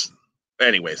was.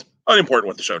 Anyways, unimportant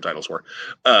what the show titles were.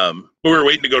 But we were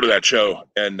waiting to go to that show,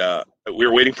 and we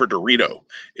were waiting for Dorito.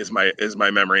 Is my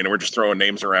memory, and we're just throwing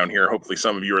names around here. Hopefully,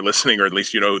 some of you are listening, or at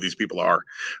least you know who these people are.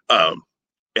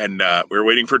 And we were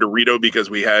waiting for Dorito because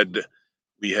we had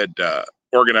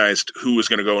organized who was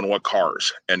going to go in what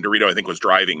cars, and Dorito I think was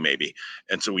driving maybe,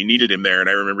 and so we needed him there. And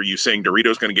I remember you saying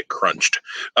Dorito's going to get crunched.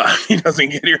 He doesn't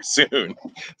get here soon.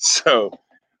 So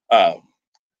so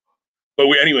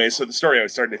the story I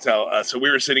was starting to tell, so we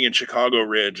were sitting in Chicago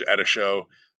Ridge at a show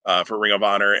for Ring of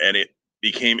Honor, and it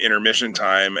became intermission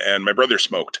time, and my brother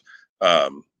smoked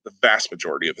the vast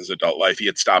majority of his adult life. He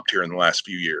had stopped here in the last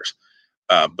few years,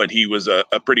 But he was a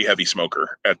pretty heavy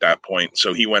smoker at that point.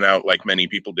 So he went out like many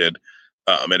people did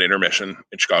at intermission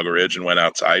in Chicago Ridge and went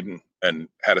outside and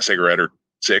had a cigarette or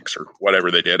six or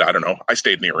whatever they did. I don't know. I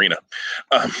stayed in the arena.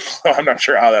 So I'm not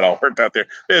sure how that all worked out there.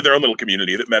 They had their own little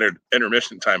community that met at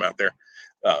intermission time out there.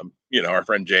 Our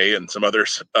friend Jay and some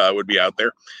others would be out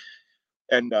there.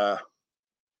 And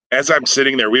as I'm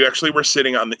sitting there, we actually were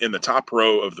sitting in the top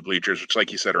row of the bleachers, which,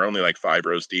 like you said, are only like 5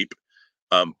 rows deep.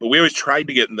 But we always tried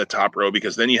to get in the top row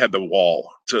because then you had the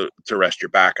wall to rest your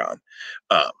back on.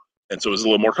 And so it was a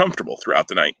little more comfortable throughout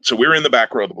the night. So we were in the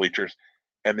back row of the bleachers,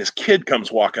 and this kid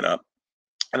comes walking up,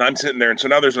 and I'm sitting there. And so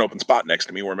now there's an open spot next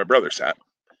to me where my brother sat.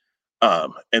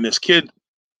 And this kid,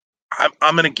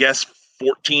 I'm going to guess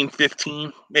 14,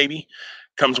 15, maybe,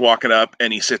 comes walking up,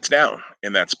 and he sits down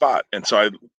in that spot. And so I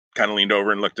kind of leaned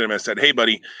over and looked at him and I said, "Hey,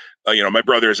 buddy, my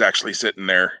brother is actually sitting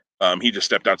there. He just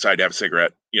stepped outside to have a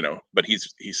cigarette, but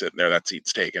he's sitting there. That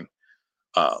seat's taken."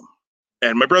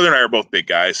 And my brother and I are both big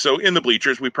guys. So in the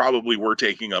bleachers, we probably were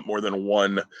taking up more than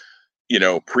one,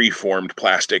 preformed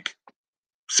plastic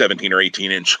 17 or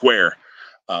 18-inch square.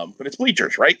 But it's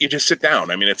bleachers, right? You just sit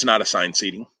down. I mean, it's not assigned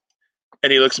seating.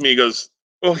 And he looks at me, he goes,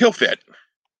 "Well, he'll fit."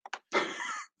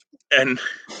 And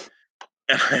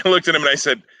I looked at him and I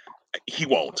said, He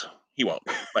won't.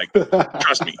 Like,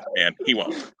 trust me, man, he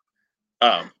won't.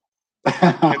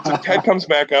 And so Ted comes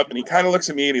back up and he kind of looks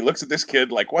at me and he looks at this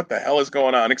kid like, "What the hell is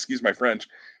going on?" Excuse my French.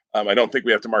 I don't think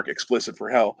we have to mark explicit for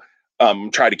hell.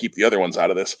 Try to keep the other ones out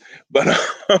of this. But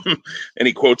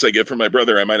any quotes I get from my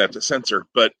brother, I might have to censor.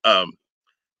 But kind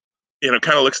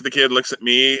of looks at the kid, looks at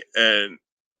me, and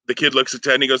the kid looks at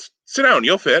Ted and he goes, "Sit down,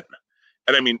 you'll fit."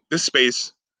 And I mean, this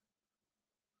space,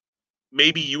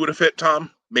 maybe you would have fit,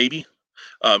 Tom, maybe.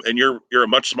 And you're a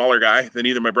much smaller guy than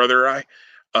either my brother or I.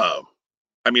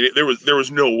 I mean, there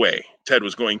was no way Ted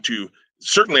was going to,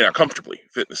 certainly not comfortably,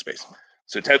 fit in the space.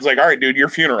 So Ted's like, "All right, dude, your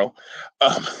funeral."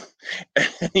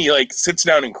 And he like sits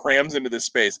down and crams into this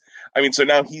space. I mean, so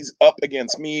now he's up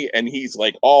against me and he's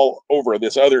like all over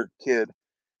this other kid.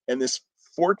 And this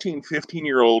 14,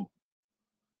 15-year-old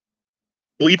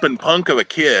bleeping punk of a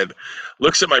kid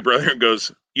looks at my brother and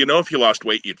goes, "If you lost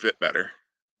weight, you'd fit better."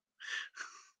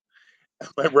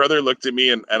 My brother looked at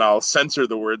me, and I'll censor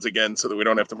the words again so that we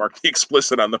don't have to mark the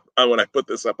explicit on when I put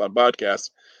this up on podcast,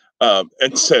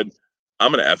 and said,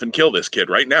 "I'm going to effing kill this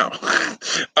kid right now."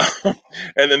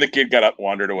 And then the kid got up,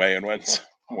 wandered away, and went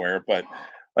somewhere. But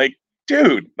like,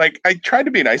 dude, like I tried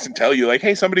to be nice and tell you, like,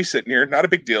 "Hey, somebody's sitting here, not a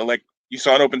big deal. Like, you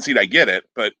saw an open seat, I get it,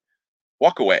 but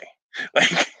walk away."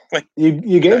 Like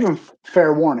you gave him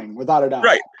fair warning, without a doubt.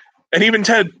 Right. And even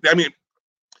Ted, I mean,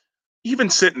 even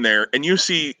sitting there and you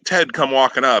see Ted come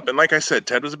walking up, and like I said,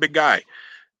 Ted was a big guy.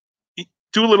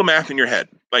 Do a little math in your head.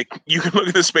 Like, you can look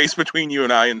at the space between you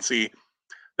and I and see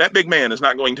that big man is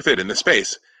not going to fit in this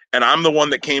space. And I'm the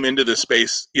one that came into this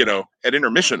space, at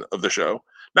intermission of the show.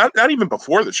 Not even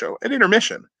before the show, at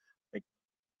intermission. Like,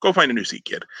 go find a new seat,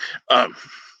 kid.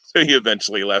 So he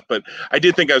eventually left. But I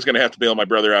did think I was going to have to bail my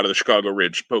brother out of the Chicago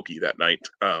Ridge pokey that night.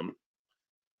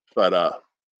 But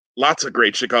lots of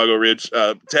great Chicago Ridge.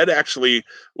 Ted actually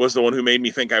was the one who made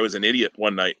me think I was an idiot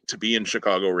one night to be in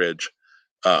Chicago Ridge.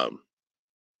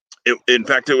 In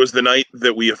fact, it was the night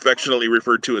that we affectionately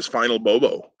referred to as Final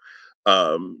Bobo.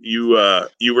 You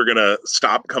were gonna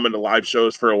stop coming to live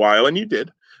shows for a while, and you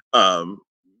did,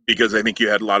 because I think you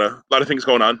had a lot of things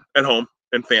going on at home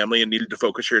and family, and needed to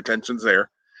focus your attentions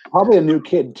there. Probably a new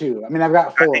kid too. I mean, I've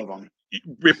got 4 of them.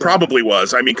 It probably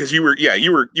was. I mean, because you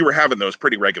were having those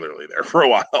pretty regularly there for a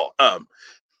while.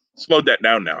 Slowed that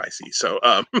down now, I see. So,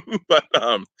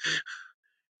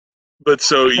 but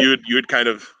so you'd kind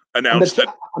of announced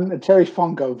that I'm the Terry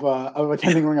Funk of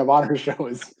attending Ring of Honor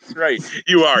shows. Right,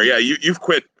 you are. Yeah, you've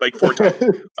quit like 4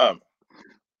 times.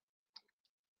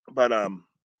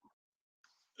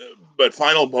 But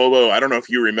Final Bobo, I don't know if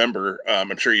you remember.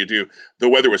 I'm sure you do. The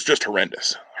weather was just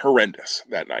horrendous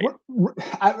that night.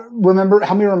 Help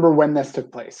me remember when this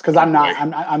took place, because I'm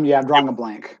drawing a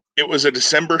blank. It was a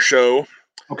December show.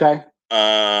 Okay.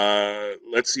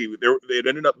 Let's see. It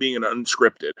ended up being an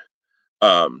unscripted.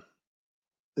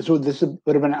 This would have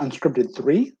been an unscripted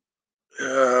 3.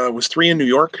 Was 3 in New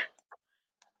York?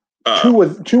 2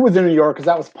 was in New York, because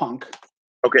that was Punk.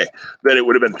 Okay, then it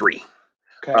would have been 3.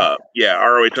 Okay.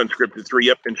 ROH Unscripted 3.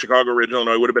 Yep, in Chicago Ridge,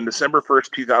 Illinois. Would have been December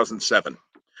 1st, 2007.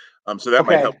 So that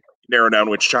might help narrow down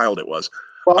which child it was.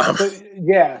 Well,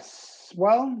 yes.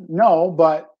 Well, no,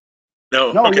 but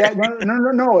no. No, Okay. yeah,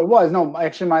 no. It was no.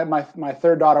 Actually, my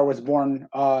third daughter was born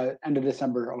end of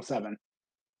December 2007.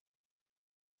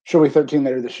 She'll be 13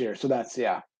 later this year. So that's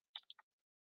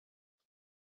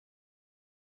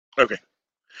Okay.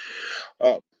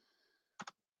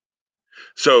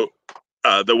 So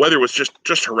the weather was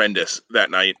just horrendous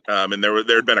that night, and there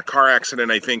had been a car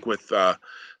accident, I think, with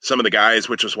some of the guys,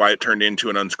 which is why it turned into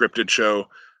an unscripted show. It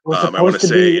was I want to supposed to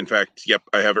say, be in fact, yep,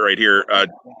 I have it right here.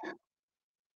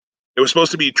 It was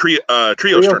supposed to be trios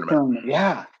Trio tournament. tournament.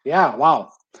 Yeah, yeah,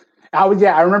 wow. I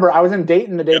remember I was in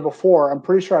Dayton the day Yep. before. I'm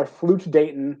pretty sure I flew to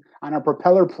Dayton on a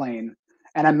propeller plane,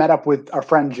 and I met up with our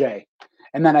friend Jay.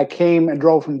 And then I came and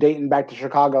drove from Dayton back to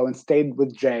Chicago and stayed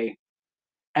with Jay.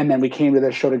 And then we came to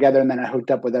the show together, and then I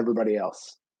hooked up with everybody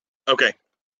else. Okay.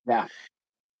 Yeah.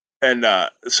 And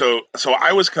so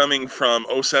I was coming from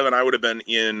 07. I would have been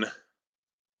in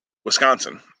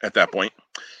Wisconsin at that point.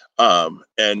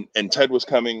 And Ted was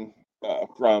coming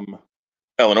from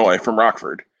Illinois, from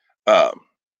Rockford.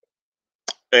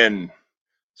 And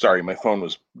sorry, my phone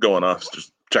was going off,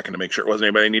 just checking to make sure it wasn't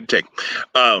anybody I need to take.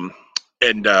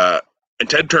 And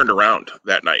Ted turned around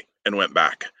that night and went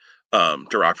back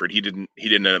to Rockford. He didn't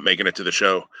end up making it to the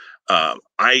show.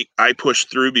 I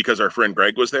pushed through because our friend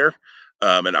Greg was there.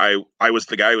 And I was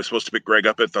the guy who was supposed to pick Greg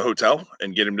up at the hotel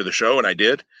and get him to the show, and I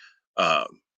did.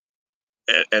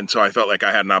 And so I felt like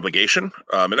I had an obligation.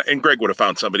 And Greg would have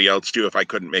found somebody else too if I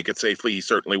couldn't make it safely. He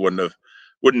certainly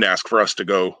wouldn't ask for us to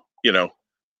go,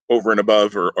 over and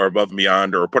above or above and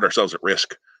beyond or put ourselves at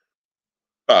risk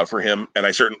for him. And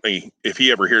I certainly, if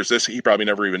he ever hears this, he probably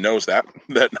never even knows that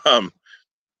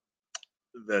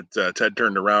Ted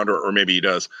turned around, or maybe he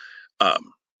does.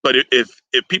 But if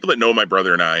people that know my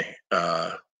brother and I,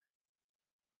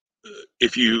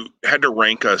 if you had to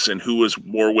rank us in who was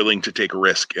more willing to take a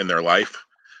risk in their life,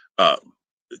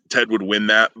 Ted would win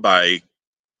that by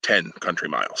 10 country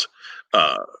miles.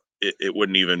 It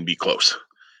wouldn't even be close.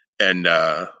 And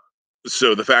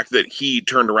so the fact that he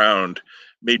turned around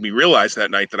made me realize that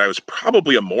night that I was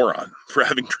probably a moron for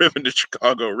having driven to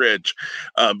Chicago Ridge,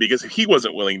 because if he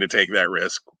wasn't willing to take that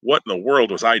risk, what in the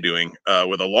world was I doing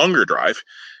with a longer drive?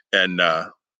 And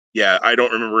yeah, I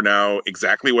don't remember now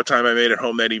exactly what time I made it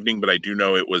home that evening, but I do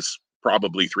know it was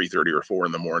probably 3:30 or 4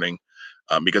 in the morning,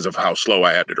 because of how slow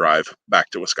I had to drive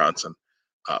back to Wisconsin.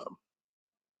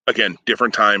 Again,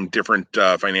 different time, different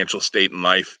financial state in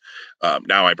life.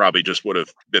 Now I probably just would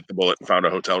have bit the bullet and found a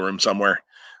hotel room somewhere.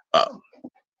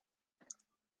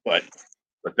 But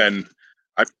then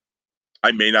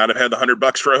I may not have had the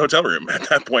 $100 for a hotel room at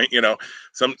that point.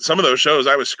 Some of those shows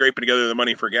I was scraping together the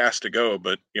money for gas to go,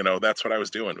 but that's what I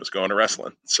was doing, was going to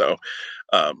wrestling. So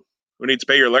who needs to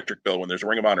pay your electric bill when there's a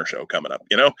Ring of Honor show coming up?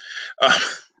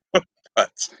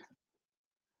 But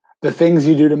The things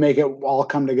you do to make it all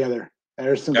come together.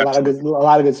 There's a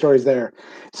lot of good stories there.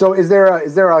 So is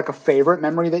there like a favorite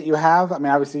memory that you have? I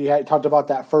mean, obviously you talked about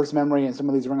that first memory and some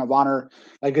of these Ring of Honor.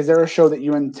 Like, is there a show that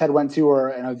you and Ted went to, or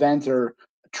an event or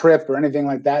a trip or anything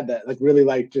like that like really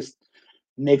like just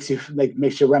makes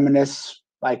you reminisce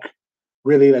like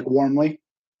really like warmly?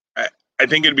 I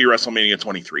think it'd be WrestleMania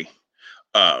 23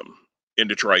 in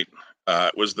Detroit.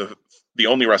 It was the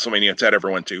only WrestleMania Ted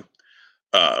ever went to.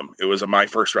 It was my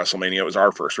first WrestleMania. It was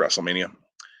our first WrestleMania.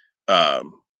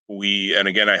 And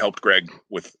again, I helped Greg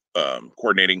with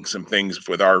coordinating some things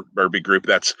with our big group.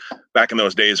 That's back in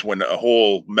those days when a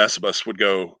whole mess of us would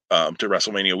go to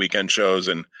WrestleMania weekend shows,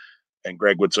 and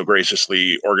Greg would so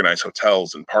graciously organize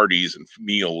hotels and parties and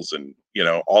meals and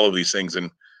all of these things,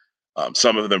 and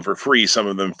some of them for free, some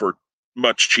of them for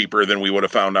much cheaper than we would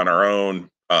have found on our own.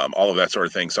 All of that sort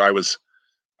of thing. So I was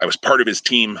part of his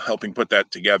team helping put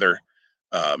that together.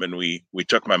 And we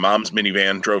took my mom's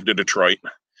minivan, drove to Detroit.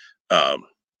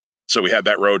 So we had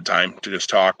that road time to just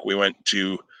talk. We went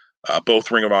to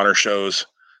both Ring of Honor shows,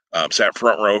 sat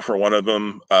front row for one of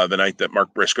them the night that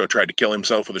Mark Briscoe tried to kill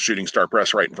himself with a shooting star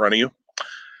press right in front of you.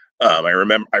 I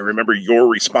remember your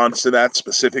response to that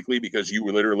specifically, because you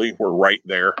literally were right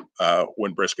there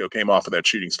when Briscoe came off of that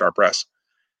shooting star press.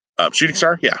 Shooting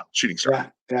star? Yeah, shooting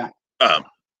star. Yeah.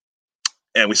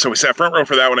 And we sat front row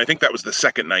for that one. I think that was the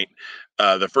second night.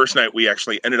 The first night we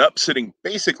actually ended up sitting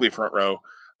basically front row.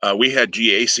 We had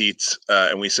GA seats,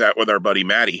 and we sat with our buddy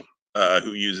Matty,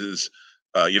 who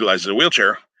utilizes a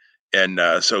wheelchair, and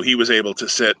so he was able to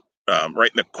sit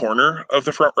right in the corner of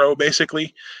the front row,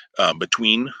 basically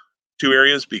between two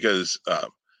areas, because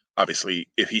obviously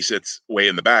if he sits way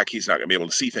in the back, he's not going to be able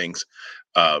to see things.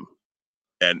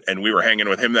 And we were hanging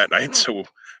with him that night, so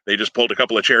they just pulled a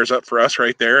couple of chairs up for us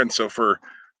right there. And so for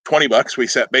 $20, we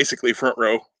sat basically front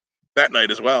row that night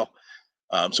as well.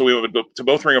 So we would go to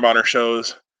both Ring of Honor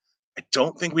shows. I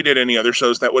don't think we did any other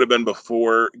shows. That would have been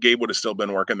before Gabe would have still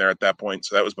been working there at that point.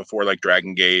 So that was before like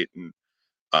Dragon Gate and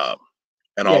all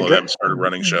of them started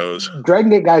running shows.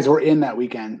 Dragon Gate guys were in that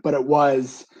weekend, but it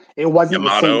wasn't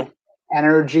Yamato.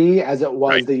 energy as it was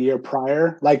Right. the year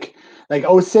prior. Like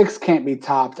 '06 can't be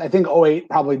topped. I think '08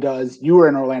 probably does. You were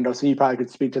in Orlando, so you probably could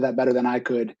speak to that better than I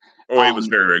could. Oh, it was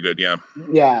very, very good. Yeah.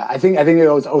 Yeah, I think it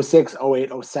was '06,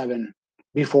 '08, '07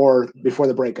 before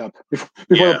the breakup, before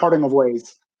the Yeah. parting of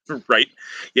ways. Right.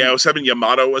 Yeah. '07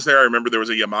 Yamato was there. I remember there was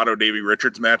a Yamato Davey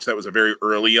Richards match. That was a very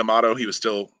early Yamato. He was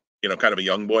still, kind of a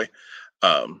young boy.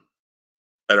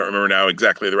 I don't remember now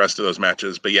exactly the rest of those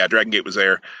matches, but yeah, Dragon Gate was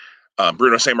there.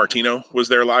 Bruno Sammartino was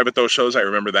there live at those shows. I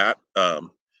remember that.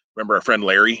 Remember our friend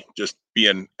Larry just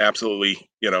being absolutely,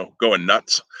 going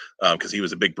nuts because he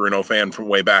was a big Bruno fan from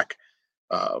way back.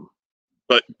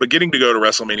 But getting to go to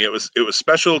WrestleMania, it was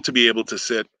special to be able to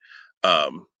sit,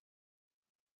 front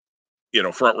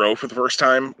row for the first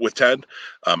time with Ted.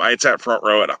 I had sat front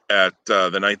row at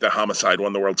the night that Homicide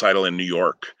won the world title in New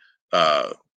York.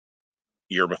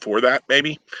 Year before that,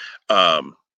 maybe. But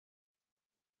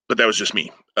that was just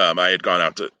me. I had gone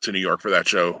out to New York for that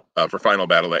show for Final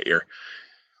Battle that year.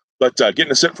 But getting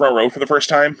to sit front row for the first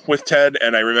time with Ted,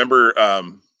 and I remember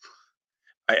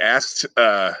I asked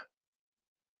Ted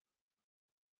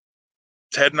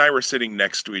and I were sitting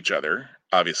next to each other,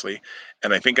 obviously,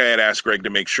 and I think I had asked Greg to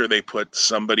make sure they put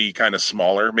somebody kind of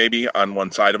smaller, maybe on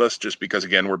one side of us, just because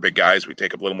again we're big guys, we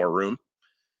take up a little more room.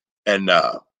 And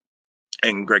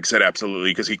Greg said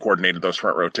absolutely because he coordinated those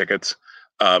front row tickets,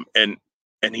 and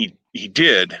he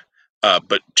did.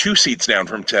 But 2 seats down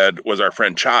from Ted was our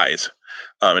friend Chise,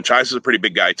 and Chise is a pretty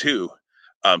big guy too.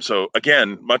 So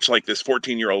again, much like this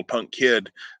 14-year-old punk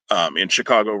kid in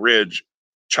Chicago Ridge,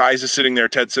 Chise is sitting there,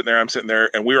 Ted's sitting there, I'm sitting there,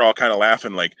 and we were all kind of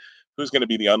laughing like, who's going to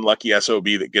be the unlucky SOB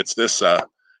that gets this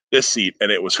seat?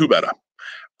 And it was Hubeda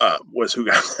was who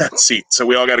got that seat. So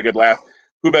we all got a good laugh.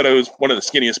 Hubeda was one of the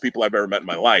skinniest people I've ever met in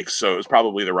my life, so it was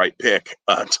probably the right pick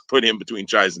to put him between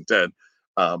Chise and Ted.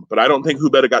 But I don't think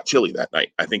Hubeda got chilly that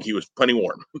night. I think he was plenty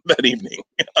warm that evening.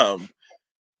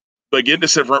 But getting to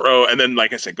sit front row, and then,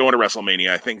 like I said, going to WrestleMania,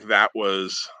 I think that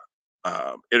was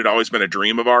it had always been a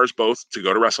dream of ours both to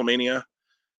go to WrestleMania.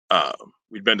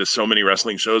 We'd been to so many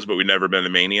wrestling shows, but we'd never been to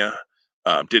Mania.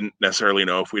 Didn't necessarily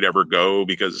know if we'd ever go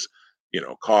because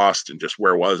cost and just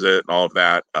where was it and all of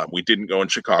that. We didn't go in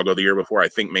Chicago the year before, I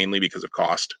think mainly because of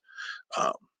cost.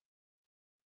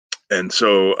 And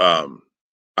so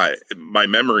my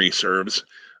memory serves,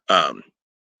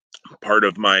 part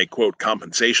of my quote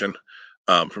compensation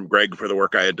from Greg for the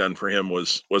work I had done for him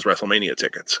was WrestleMania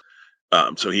tickets.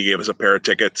 So he gave us a pair of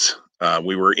tickets.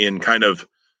 We were in kind of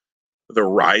the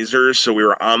risers, so we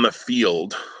were on the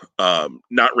field,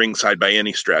 not ringside by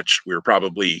any stretch. We were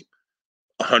probably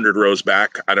 100 rows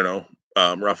back. I don't know,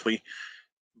 roughly,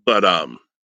 but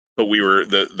we were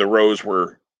the rows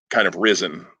were kind of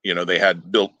risen. They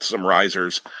had built some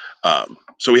risers,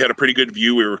 so we had a pretty good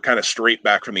view. We were kind of straight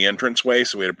back from the entranceway,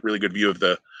 so we had a really good view of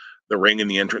the ring in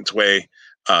the entranceway.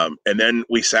 And then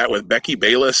we sat with Becky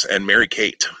Bayless and Mary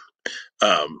Kate,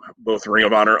 both Ring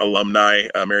of Honor alumni.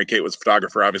 Mary Kate was a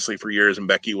photographer, obviously, for years, and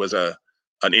Becky was an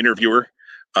interviewer.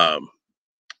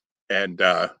 And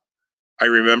I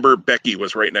remember Becky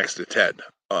was right next to Ted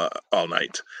all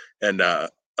night. And,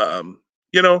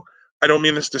 I don't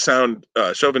mean this to sound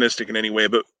chauvinistic in any way,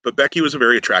 but Becky was a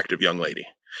very attractive young lady.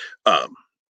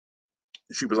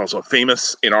 She was also a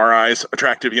famous, in our eyes,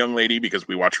 attractive young lady because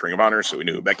we watched Ring of Honor, so we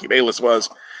knew who Becky Bayless was.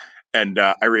 And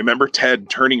I remember Ted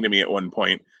turning to me at one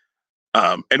point,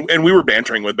 and we were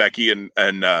bantering with Becky and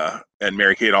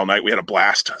Mary Kate all night. We had a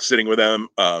blast sitting with them.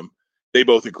 They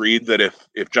both agreed that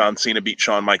if John Cena beat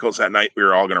Shawn Michaels that night, we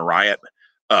were all going to riot.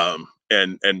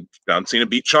 And John Cena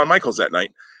beat Shawn Michaels that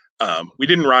night. We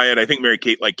didn't riot. I think Mary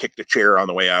Kate kicked a chair on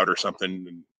the way out or something,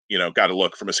 and, got a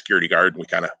look from a security guard, and we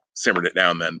kind of simmered it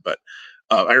down then. But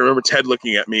I remember Ted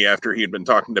looking at me after he had been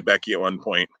talking to Becky at one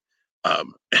point,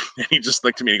 and he just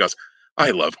looked at me and he goes,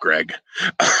 "I love Greg,"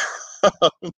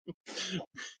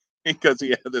 because he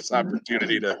had this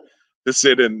opportunity to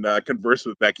sit and converse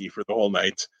with Becky for the whole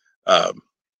night.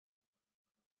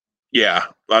 Yeah,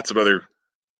 lots of other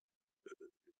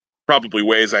probably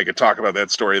ways I could talk about that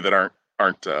story that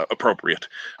aren't appropriate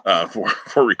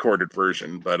for recorded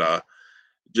version, but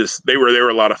just they were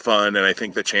a lot of fun, and I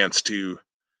think the chance to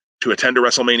attend a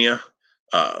WrestleMania,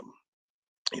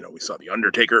 we saw the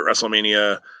Undertaker at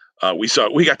WrestleMania,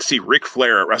 we got to see Ric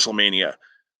Flair at WrestleMania,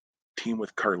 team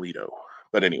with Carlito.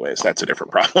 But anyways, that's a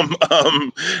different problem.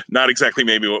 Not exactly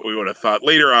maybe what we would have thought.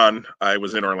 Later on, I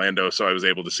was in Orlando, so I was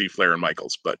able to see Flair and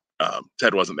Michaels, but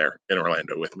Ted wasn't there in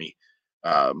Orlando with me.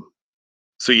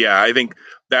 So yeah, I think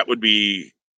that would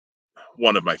be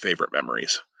one of my favorite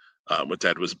memories with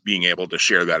Ted, was being able to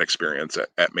share that experience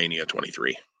at Mania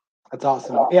 23. That's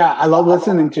awesome. Yeah, I love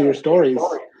listening to your stories.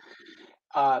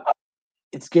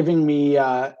 it's giving me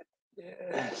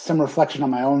some reflection on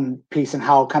my own piece and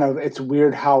how kind of it's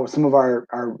weird how some of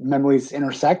our memories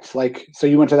intersect. Like, so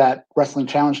you went to that wrestling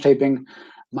challenge taping.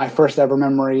 My first ever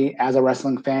memory as a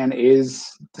wrestling fan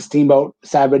is the Steamboat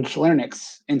Savage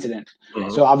Larynx incident. Mhm.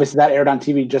 So obviously that aired on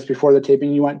TV just before the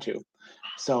taping you went to.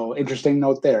 So interesting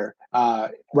note there.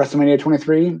 WrestleMania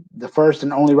 23, the first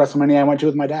and only WrestleMania I went to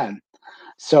with my dad.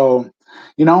 So,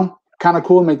 kind of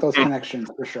cool to make those connections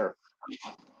for sure.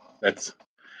 That's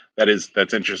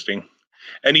interesting.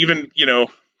 And even,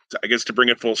 I guess to bring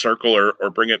it full circle or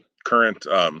bring it current,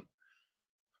 Ted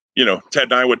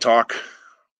and I would talk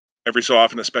every so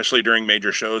often, especially during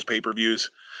major shows, pay-per-views,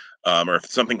 or if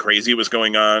something crazy was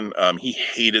going on. He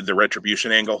hated the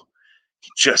Retribution angle.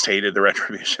 He just hated the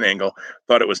Retribution angle.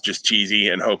 Thought it was just cheesy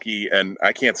and hokey. And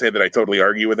I can't say that I totally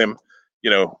argue with him,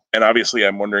 and obviously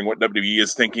I'm wondering what WWE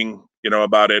is thinking,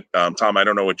 about it. Tom, I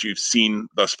don't know what you've seen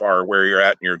thus far, where you're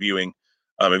at in your viewing.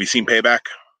 Have you seen Payback?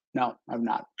 No, I've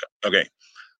not. Okay.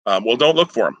 Well, don't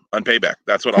look for him on Payback.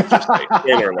 That's what I'll just say.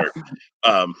 Spoiler alert.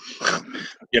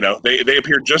 They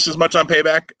appeared just as much on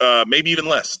Payback, maybe even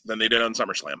less than they did on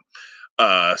SummerSlam.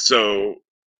 So,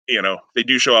 they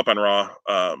do show up on Raw.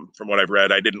 From what I've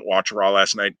read, I didn't watch Raw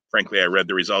last night. Frankly, I read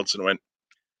the results and went,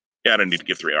 yeah, I don't need to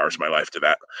give 3 hours of my life to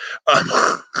that.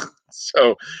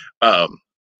 So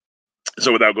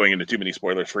without going into too many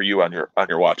spoilers for you on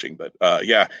your watching, but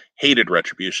yeah, hated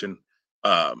Retribution.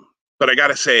 But I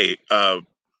gotta say,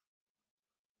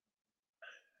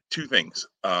 2 things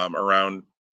around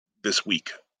this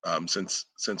week since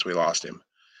we lost him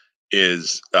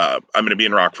is I'm going to be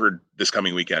in Rockford this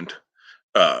coming weekend,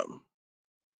 and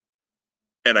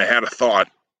I had a thought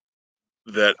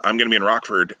that I'm going to be in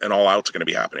Rockford and All Out's going to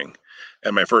be happening,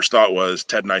 and my first thought was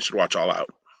Ted and I should watch All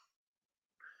Out,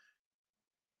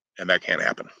 and that can't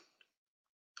happen,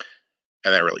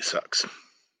 and that really sucks.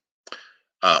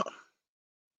 And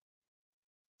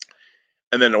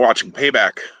then watching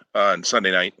Payback on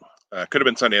Sunday night. Could have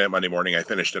been Sunday night, Monday morning. I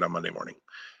finished it on Monday morning.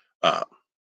 I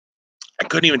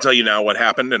couldn't even tell you now what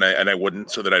happened, and I wouldn't,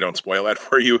 so that I don't spoil that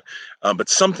for you. But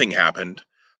something happened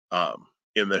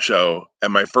in the show,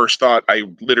 and my first thought, I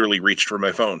literally reached for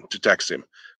my phone to text him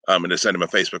and to send him a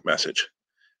Facebook message,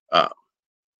 and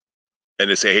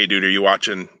to say, "Hey, dude, are you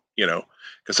watching?"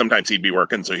 Because sometimes he'd be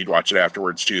working, so he'd watch it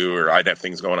afterwards too, or I'd have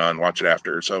things going on, watch it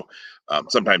after. So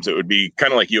sometimes it would be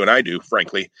kind of like you and I do,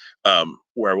 frankly,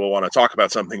 where we'll want to talk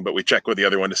about something, but we check with the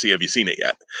other one to see, have you seen it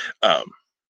yet,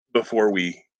 before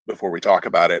we talk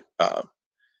about it.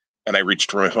 And I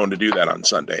reached for my phone to do that on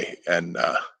Sunday, and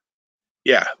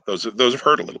yeah, those have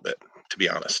hurt a little bit, to be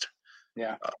honest.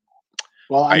 Yeah.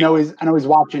 Well, I know he's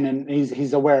watching, and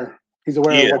he's aware. He's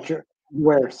aware of what you're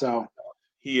aware. So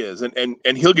he is,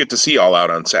 and he'll get to see All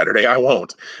Out on Saturday. I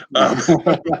won't.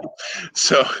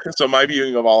 So my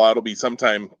viewing of All Out will be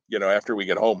sometime, after we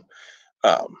get home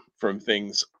from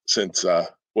things, since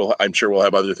I'm sure we'll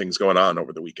have other things going on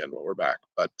over the weekend while we're back.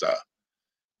 But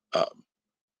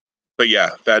yeah,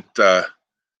 that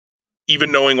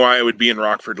even knowing why I would be in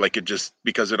Rockford, like, it just,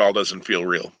 because it all doesn't feel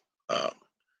real.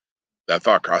 That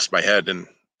thought crossed my head, and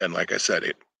like I said,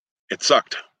 it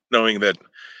sucked knowing that,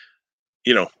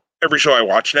 every show I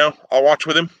watch now, I'll watch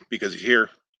with him because he's here.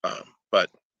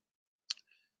 But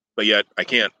yet I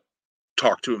can't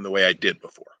talk to him the way I did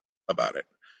before about it.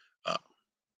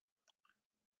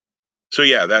 So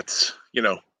yeah, that's,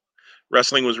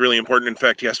 wrestling was really important. In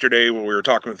fact, yesterday when we were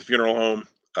talking with the funeral home,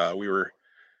 we were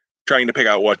trying to pick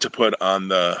out what to put on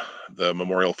the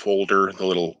memorial folder, the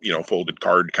little, folded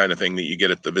card kind of thing that you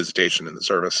get at the visitation and the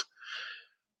service.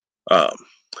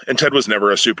 And Ted was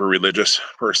never a super religious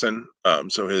person.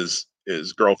 So his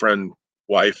girlfriend,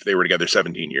 wife, they were together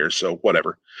 17 years. So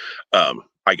whatever.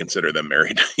 I consider them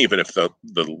married, even if the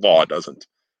law doesn't.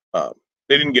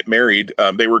 They didn't get married.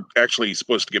 They were actually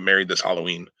supposed to get married this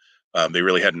Halloween. They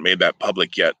really hadn't made that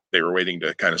public yet. They were waiting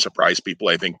to kind of surprise people.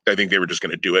 I think they were just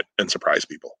going to do it and surprise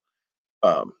people.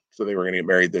 So they were going to get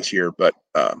married this year, but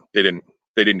they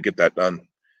didn't get that done.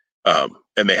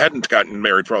 And they hadn't gotten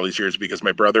married for all these years because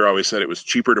my brother always said it was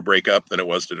cheaper to break up than it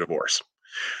was to divorce.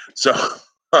 So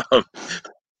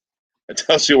it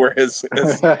tells you where his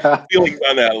feelings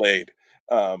on that laid.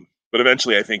 But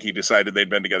eventually, I think he decided they'd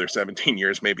been together 17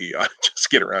 years. Maybe he ought to just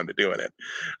get around to doing it.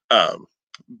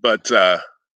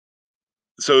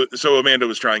 So Amanda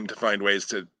was trying to find ways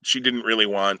to. She didn't really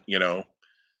want, a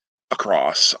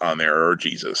cross on there or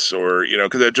Jesus, or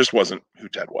because it just wasn't who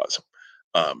Ted was.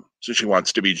 So she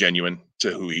wants to be genuine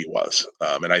to who he was,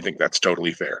 and I think that's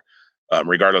totally fair,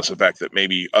 regardless of the fact that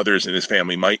maybe others in his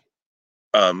family might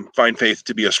find faith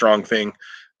to be a strong thing.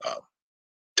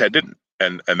 Ted didn't,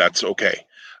 and that's okay.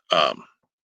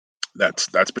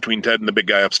 That's between Ted and the big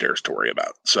guy upstairs to worry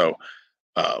about. So,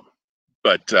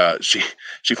 but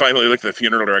she finally looked at the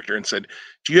funeral director and said,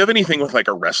 "Do you have anything with like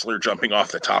a wrestler jumping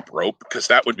off the top rope? Because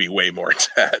that would be way more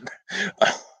Ted."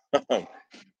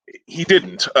 He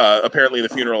didn't. Apparently, the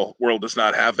funeral world does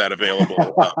not have that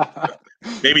available.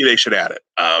 Maybe they should add it.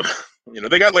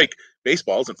 They got like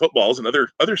baseballs and footballs and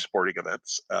other sporting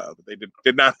events, but they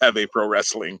did not have a pro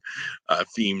wrestling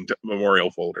themed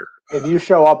memorial folder. If you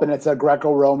show up and it's a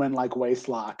Greco-Roman like waist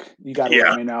lock, you got to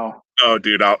let me know. Oh,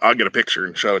 dude, I'll get a picture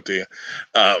and show it to you.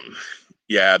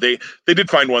 Yeah, they did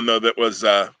find one though that was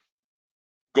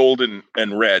gold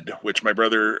and red, which my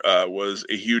brother was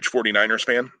a huge 49ers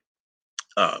fan.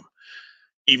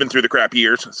 Even through the crappy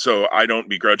years. So I don't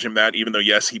begrudge him that, even though,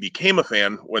 yes, he became a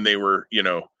fan when they were,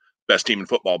 best team in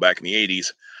football back in the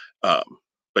 80s.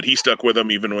 But he stuck with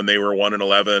them even when they were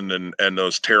 1-11 and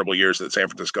those terrible years that San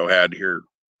Francisco had here,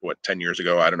 10 years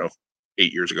ago? I don't know,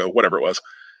 8 years ago, whatever it was.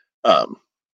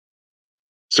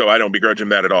 So I don't begrudge him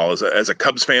that at all. As a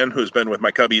Cubs fan who's been with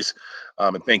my Cubbies,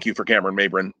 and thank you for Cameron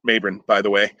Mabrin, by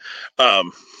the way,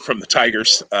 from the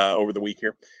Tigers over the week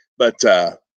here. But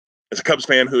as a Cubs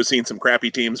fan who has seen some crappy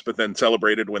teams, but then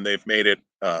celebrated when they've made it,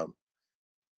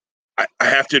 I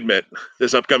have to admit,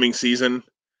 this upcoming season,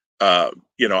 I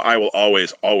will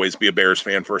always be a Bears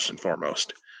fan first and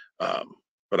foremost. But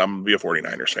I'm going to be a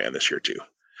 49ers fan this year too.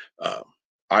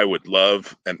 I would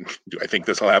love, and do I think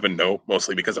this will happen? No,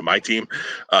 mostly because of my team.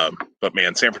 But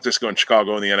man, San Francisco and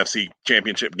Chicago in the NFC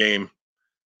Championship game,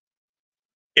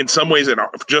 in some ways,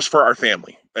 just for our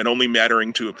family, and only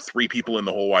mattering to 3 people in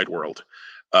the whole wide world.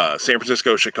 San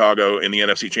Francisco, Chicago in the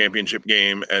NFC Championship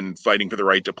game and fighting for the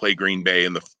right to play Green Bay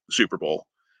in the Super Bowl,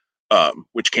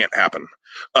 which can't happen,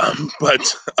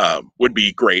 but would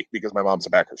be great because my mom's a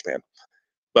Packers fan.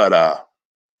 But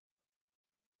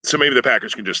so maybe the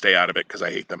Packers can just stay out of it because I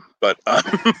hate them. But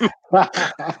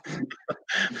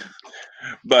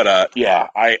yeah,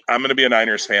 I'm going to be a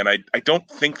Niners fan. I don't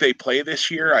think they play this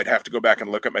year. I'd have to go back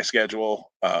and look at my schedule.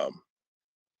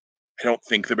 I don't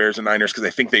think the Bears and Niners, because I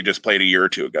think they just played a year or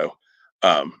two ago.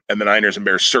 And the Niners and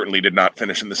Bears certainly did not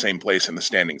finish in the same place in the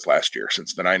standings last year,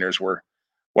 since the Niners were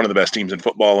one of the best teams in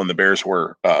football and the Bears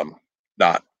were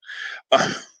not.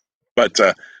 But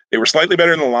they were slightly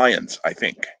better than the Lions, I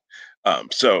think.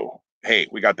 So, hey,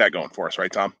 we got that going for us,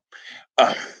 right, Tom?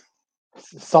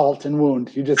 Salt and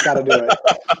wound. You just got to do it.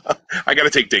 I got to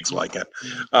take digs while I can.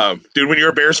 Dude, when you're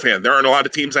a Bears fan, there aren't a lot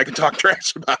of teams I can talk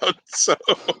trash about. So,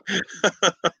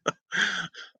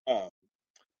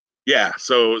 yeah.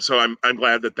 So I'm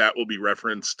glad that will be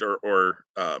referenced or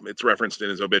it's referenced in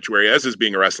his obituary as his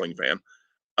being a wrestling fan.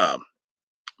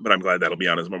 But I'm glad that'll be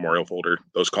on his memorial folder,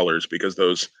 those colors, because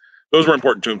those were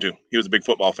important to him too. He was a big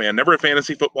football fan, never a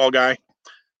fantasy football guy,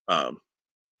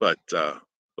 but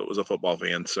was a football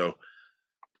fan. So,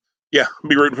 yeah, I'll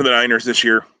be rooting for the Niners this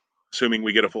year, assuming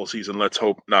we get a full season. Let's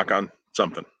hope, knock on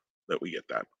something, that we get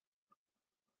that.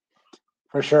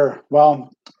 For sure.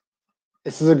 Well,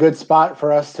 this is a good spot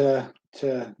for us to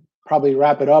probably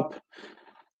wrap it up.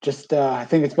 Just, I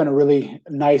think it's been a really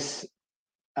nice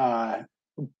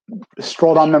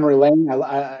stroll down memory lane.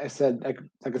 I said, like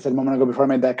I said a moment ago before I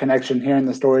made that connection, hearing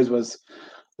the stories was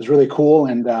really cool.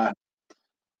 And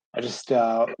I just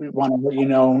want to let you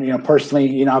know,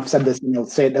 personally, I've said this,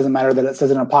 say it doesn't matter that it says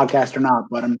it in a podcast or not,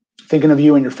 but I'm thinking of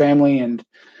you and your family. And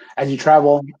as you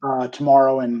travel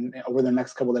tomorrow and over the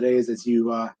next couple of days, as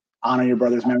you honor your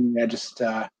brother's memory, I just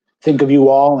think of you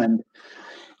all. And,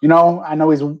 I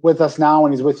know he's with us now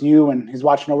and he's with you and he's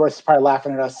watching over us. He's probably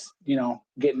laughing at us,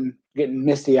 getting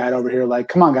misty eyed over here. Like,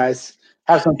 come on, guys,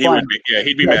 have some fun.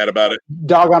 He'd be mad about it.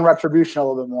 Dog on retribution a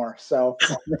little bit more. So,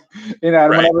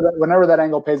 right. whenever that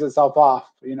angle pays itself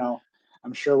off,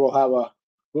 I'm sure we'll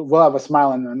have a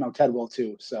smile, and I know Ted will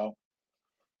too. So.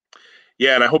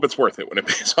 Yeah, and I hope it's worth it when it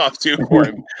pays off too for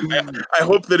him. I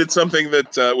hope that it's something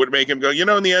that would make him go,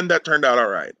 in the end that turned out all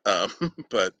right.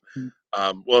 But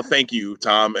well, thank you,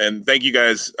 Tom, and thank you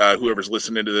guys, whoever's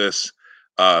listening to this,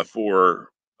 for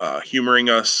humoring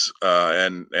us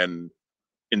and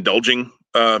indulging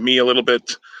me a little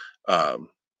bit.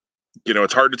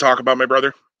 It's hard to talk about my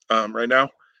brother right now,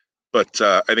 but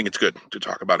I think it's good to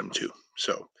talk about him too.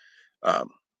 So.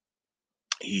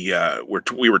 We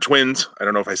were twins. I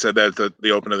don't know if I said that at the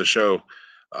open of the show.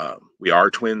 We are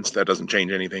twins. That doesn't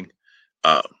change anything.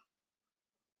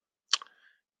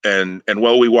 And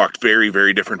while we walked very,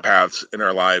 very different paths in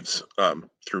our lives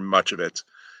through much of it,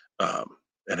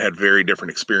 and had very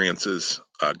different experiences,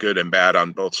 good and bad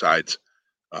on both sides,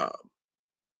 I'm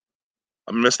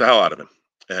gonna miss the hell out of him.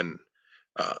 And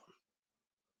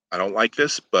I don't like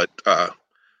this, but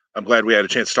I'm glad we had a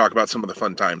chance to talk about some of the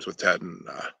fun times with Ted. And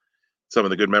some of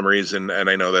the good memories, and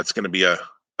I know that's going to be a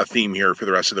theme here for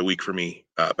the rest of the week for me,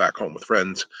 back home with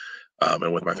friends,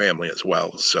 and with my family as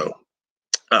well. So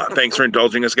thanks for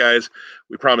indulging us, guys.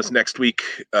 We promise next week,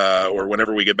 or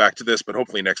whenever we get back to this, but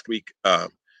hopefully next week,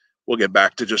 we'll get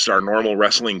back to just our normal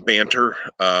wrestling banter.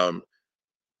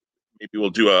 Maybe we'll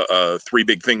do a three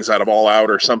big things out of All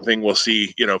Out or something. We'll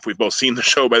see, if we've both seen the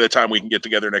show by the time we can get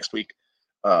together next week.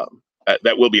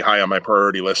 That will be high on my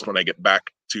priority list when I get back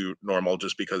to normal,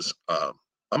 just because I'm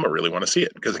gonna really want to see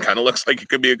it, because it kind of looks like it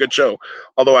could be a good show.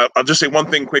 Although I'll just say one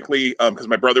thing quickly, because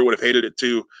my brother would have hated it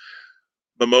too.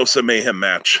 Mimosa Mayhem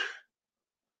match.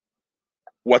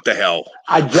 What the hell?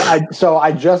 So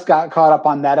I just got caught up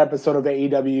on that episode of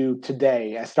AEW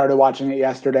today. I started watching it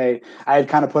yesterday. I had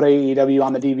kind of put AEW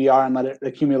on the DVR and let it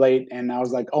accumulate, and I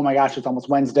was like, oh my gosh, it's almost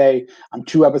Wednesday. I'm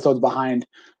 2 episodes behind.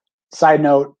 Side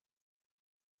note,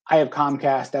 I have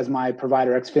Comcast as my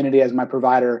provider, Xfinity as my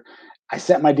provider. I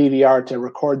set my DVR to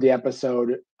record the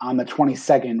episode on the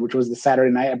 22nd, which was the Saturday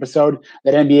night episode.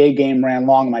 That NBA game ran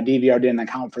long. My DVR didn't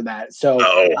account for that. So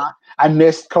I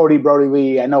missed Cody Brody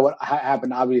Lee. I know what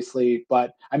happened, obviously,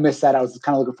 but I missed that. I was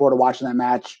kind of looking forward to watching that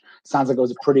match. Sounds like it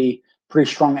was a pretty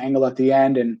strong angle at the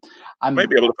end. And I might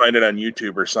be able to find it on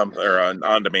YouTube or something, or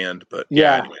on demand. But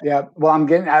anyway. Well,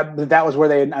 that was where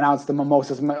they announced the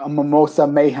Mimosa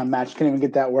Mayhem match. Can't even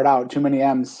get that word out. Too many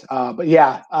M's.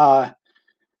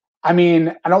 I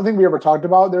mean, I don't think we ever talked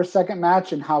about their second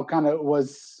match and how kind of it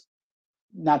was,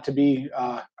 not to be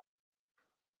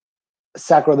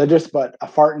sacrilegious, but a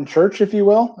fart in church, if you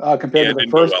will, compared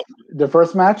to the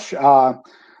first match.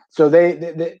 So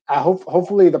they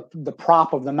hopefully the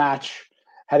prop of the match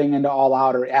heading into All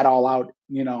Out or at All Out,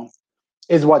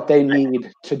 is what they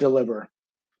need to deliver.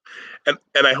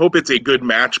 And I hope it's a good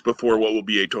match before what will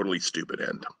be a totally stupid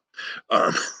end.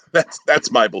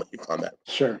 That's my belief on that.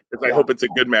 Sure. I hope it's a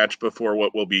good match before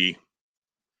what will be.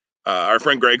 Our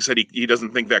friend Greg said he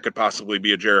doesn't think that could possibly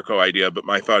be a Jericho idea, but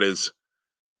my thought is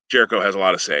Jericho has a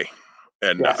lot of say,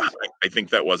 and yes. I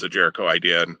think that was a Jericho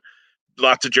idea, and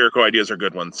lots of Jericho ideas are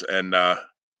good ones. And I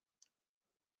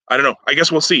don't know. I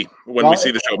guess we'll see when we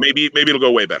see the show. Maybe it'll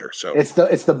go way better. So it's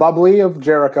the bubbly of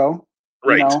Jericho,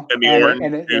 right? And the orange.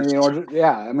 And the orange.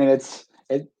 Yeah, I mean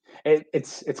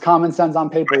it's common sense on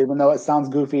paper, even though it sounds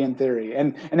goofy in theory.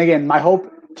 And again, my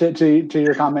hope to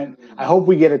your comment, I hope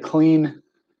we get a clean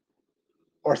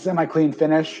or semi-clean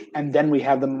finish, and then we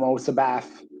have the Mimosa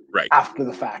bath after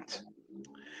the fact.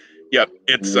 Yep,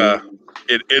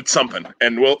 it's something,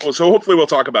 and so hopefully we'll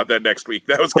talk about that next week.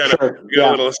 That was kind of a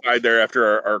little aside there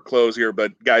after our close here,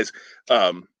 but guys,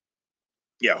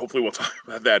 hopefully we'll talk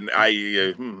about that.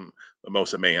 And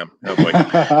Mimosa Mayhem. Oh boy.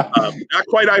 Not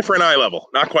quite eye for an eye level.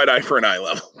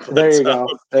 There you go.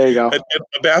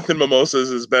 A bath in mimosas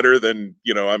is better than,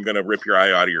 I'm going to rip your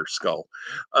eye out of your skull.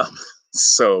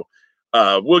 So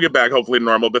we'll get back hopefully to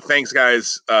normal. But thanks,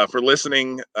 guys, for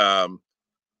listening.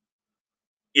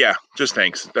 Just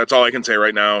thanks. That's all I can say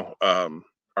right now.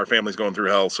 Our family's going through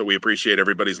hell, so we appreciate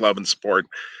everybody's love and support.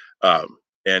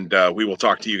 And we will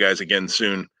talk to you guys again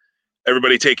soon.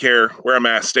 Everybody take care. Wear a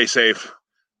mask. Stay safe.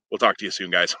 We'll talk to you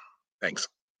soon, guys. Thanks.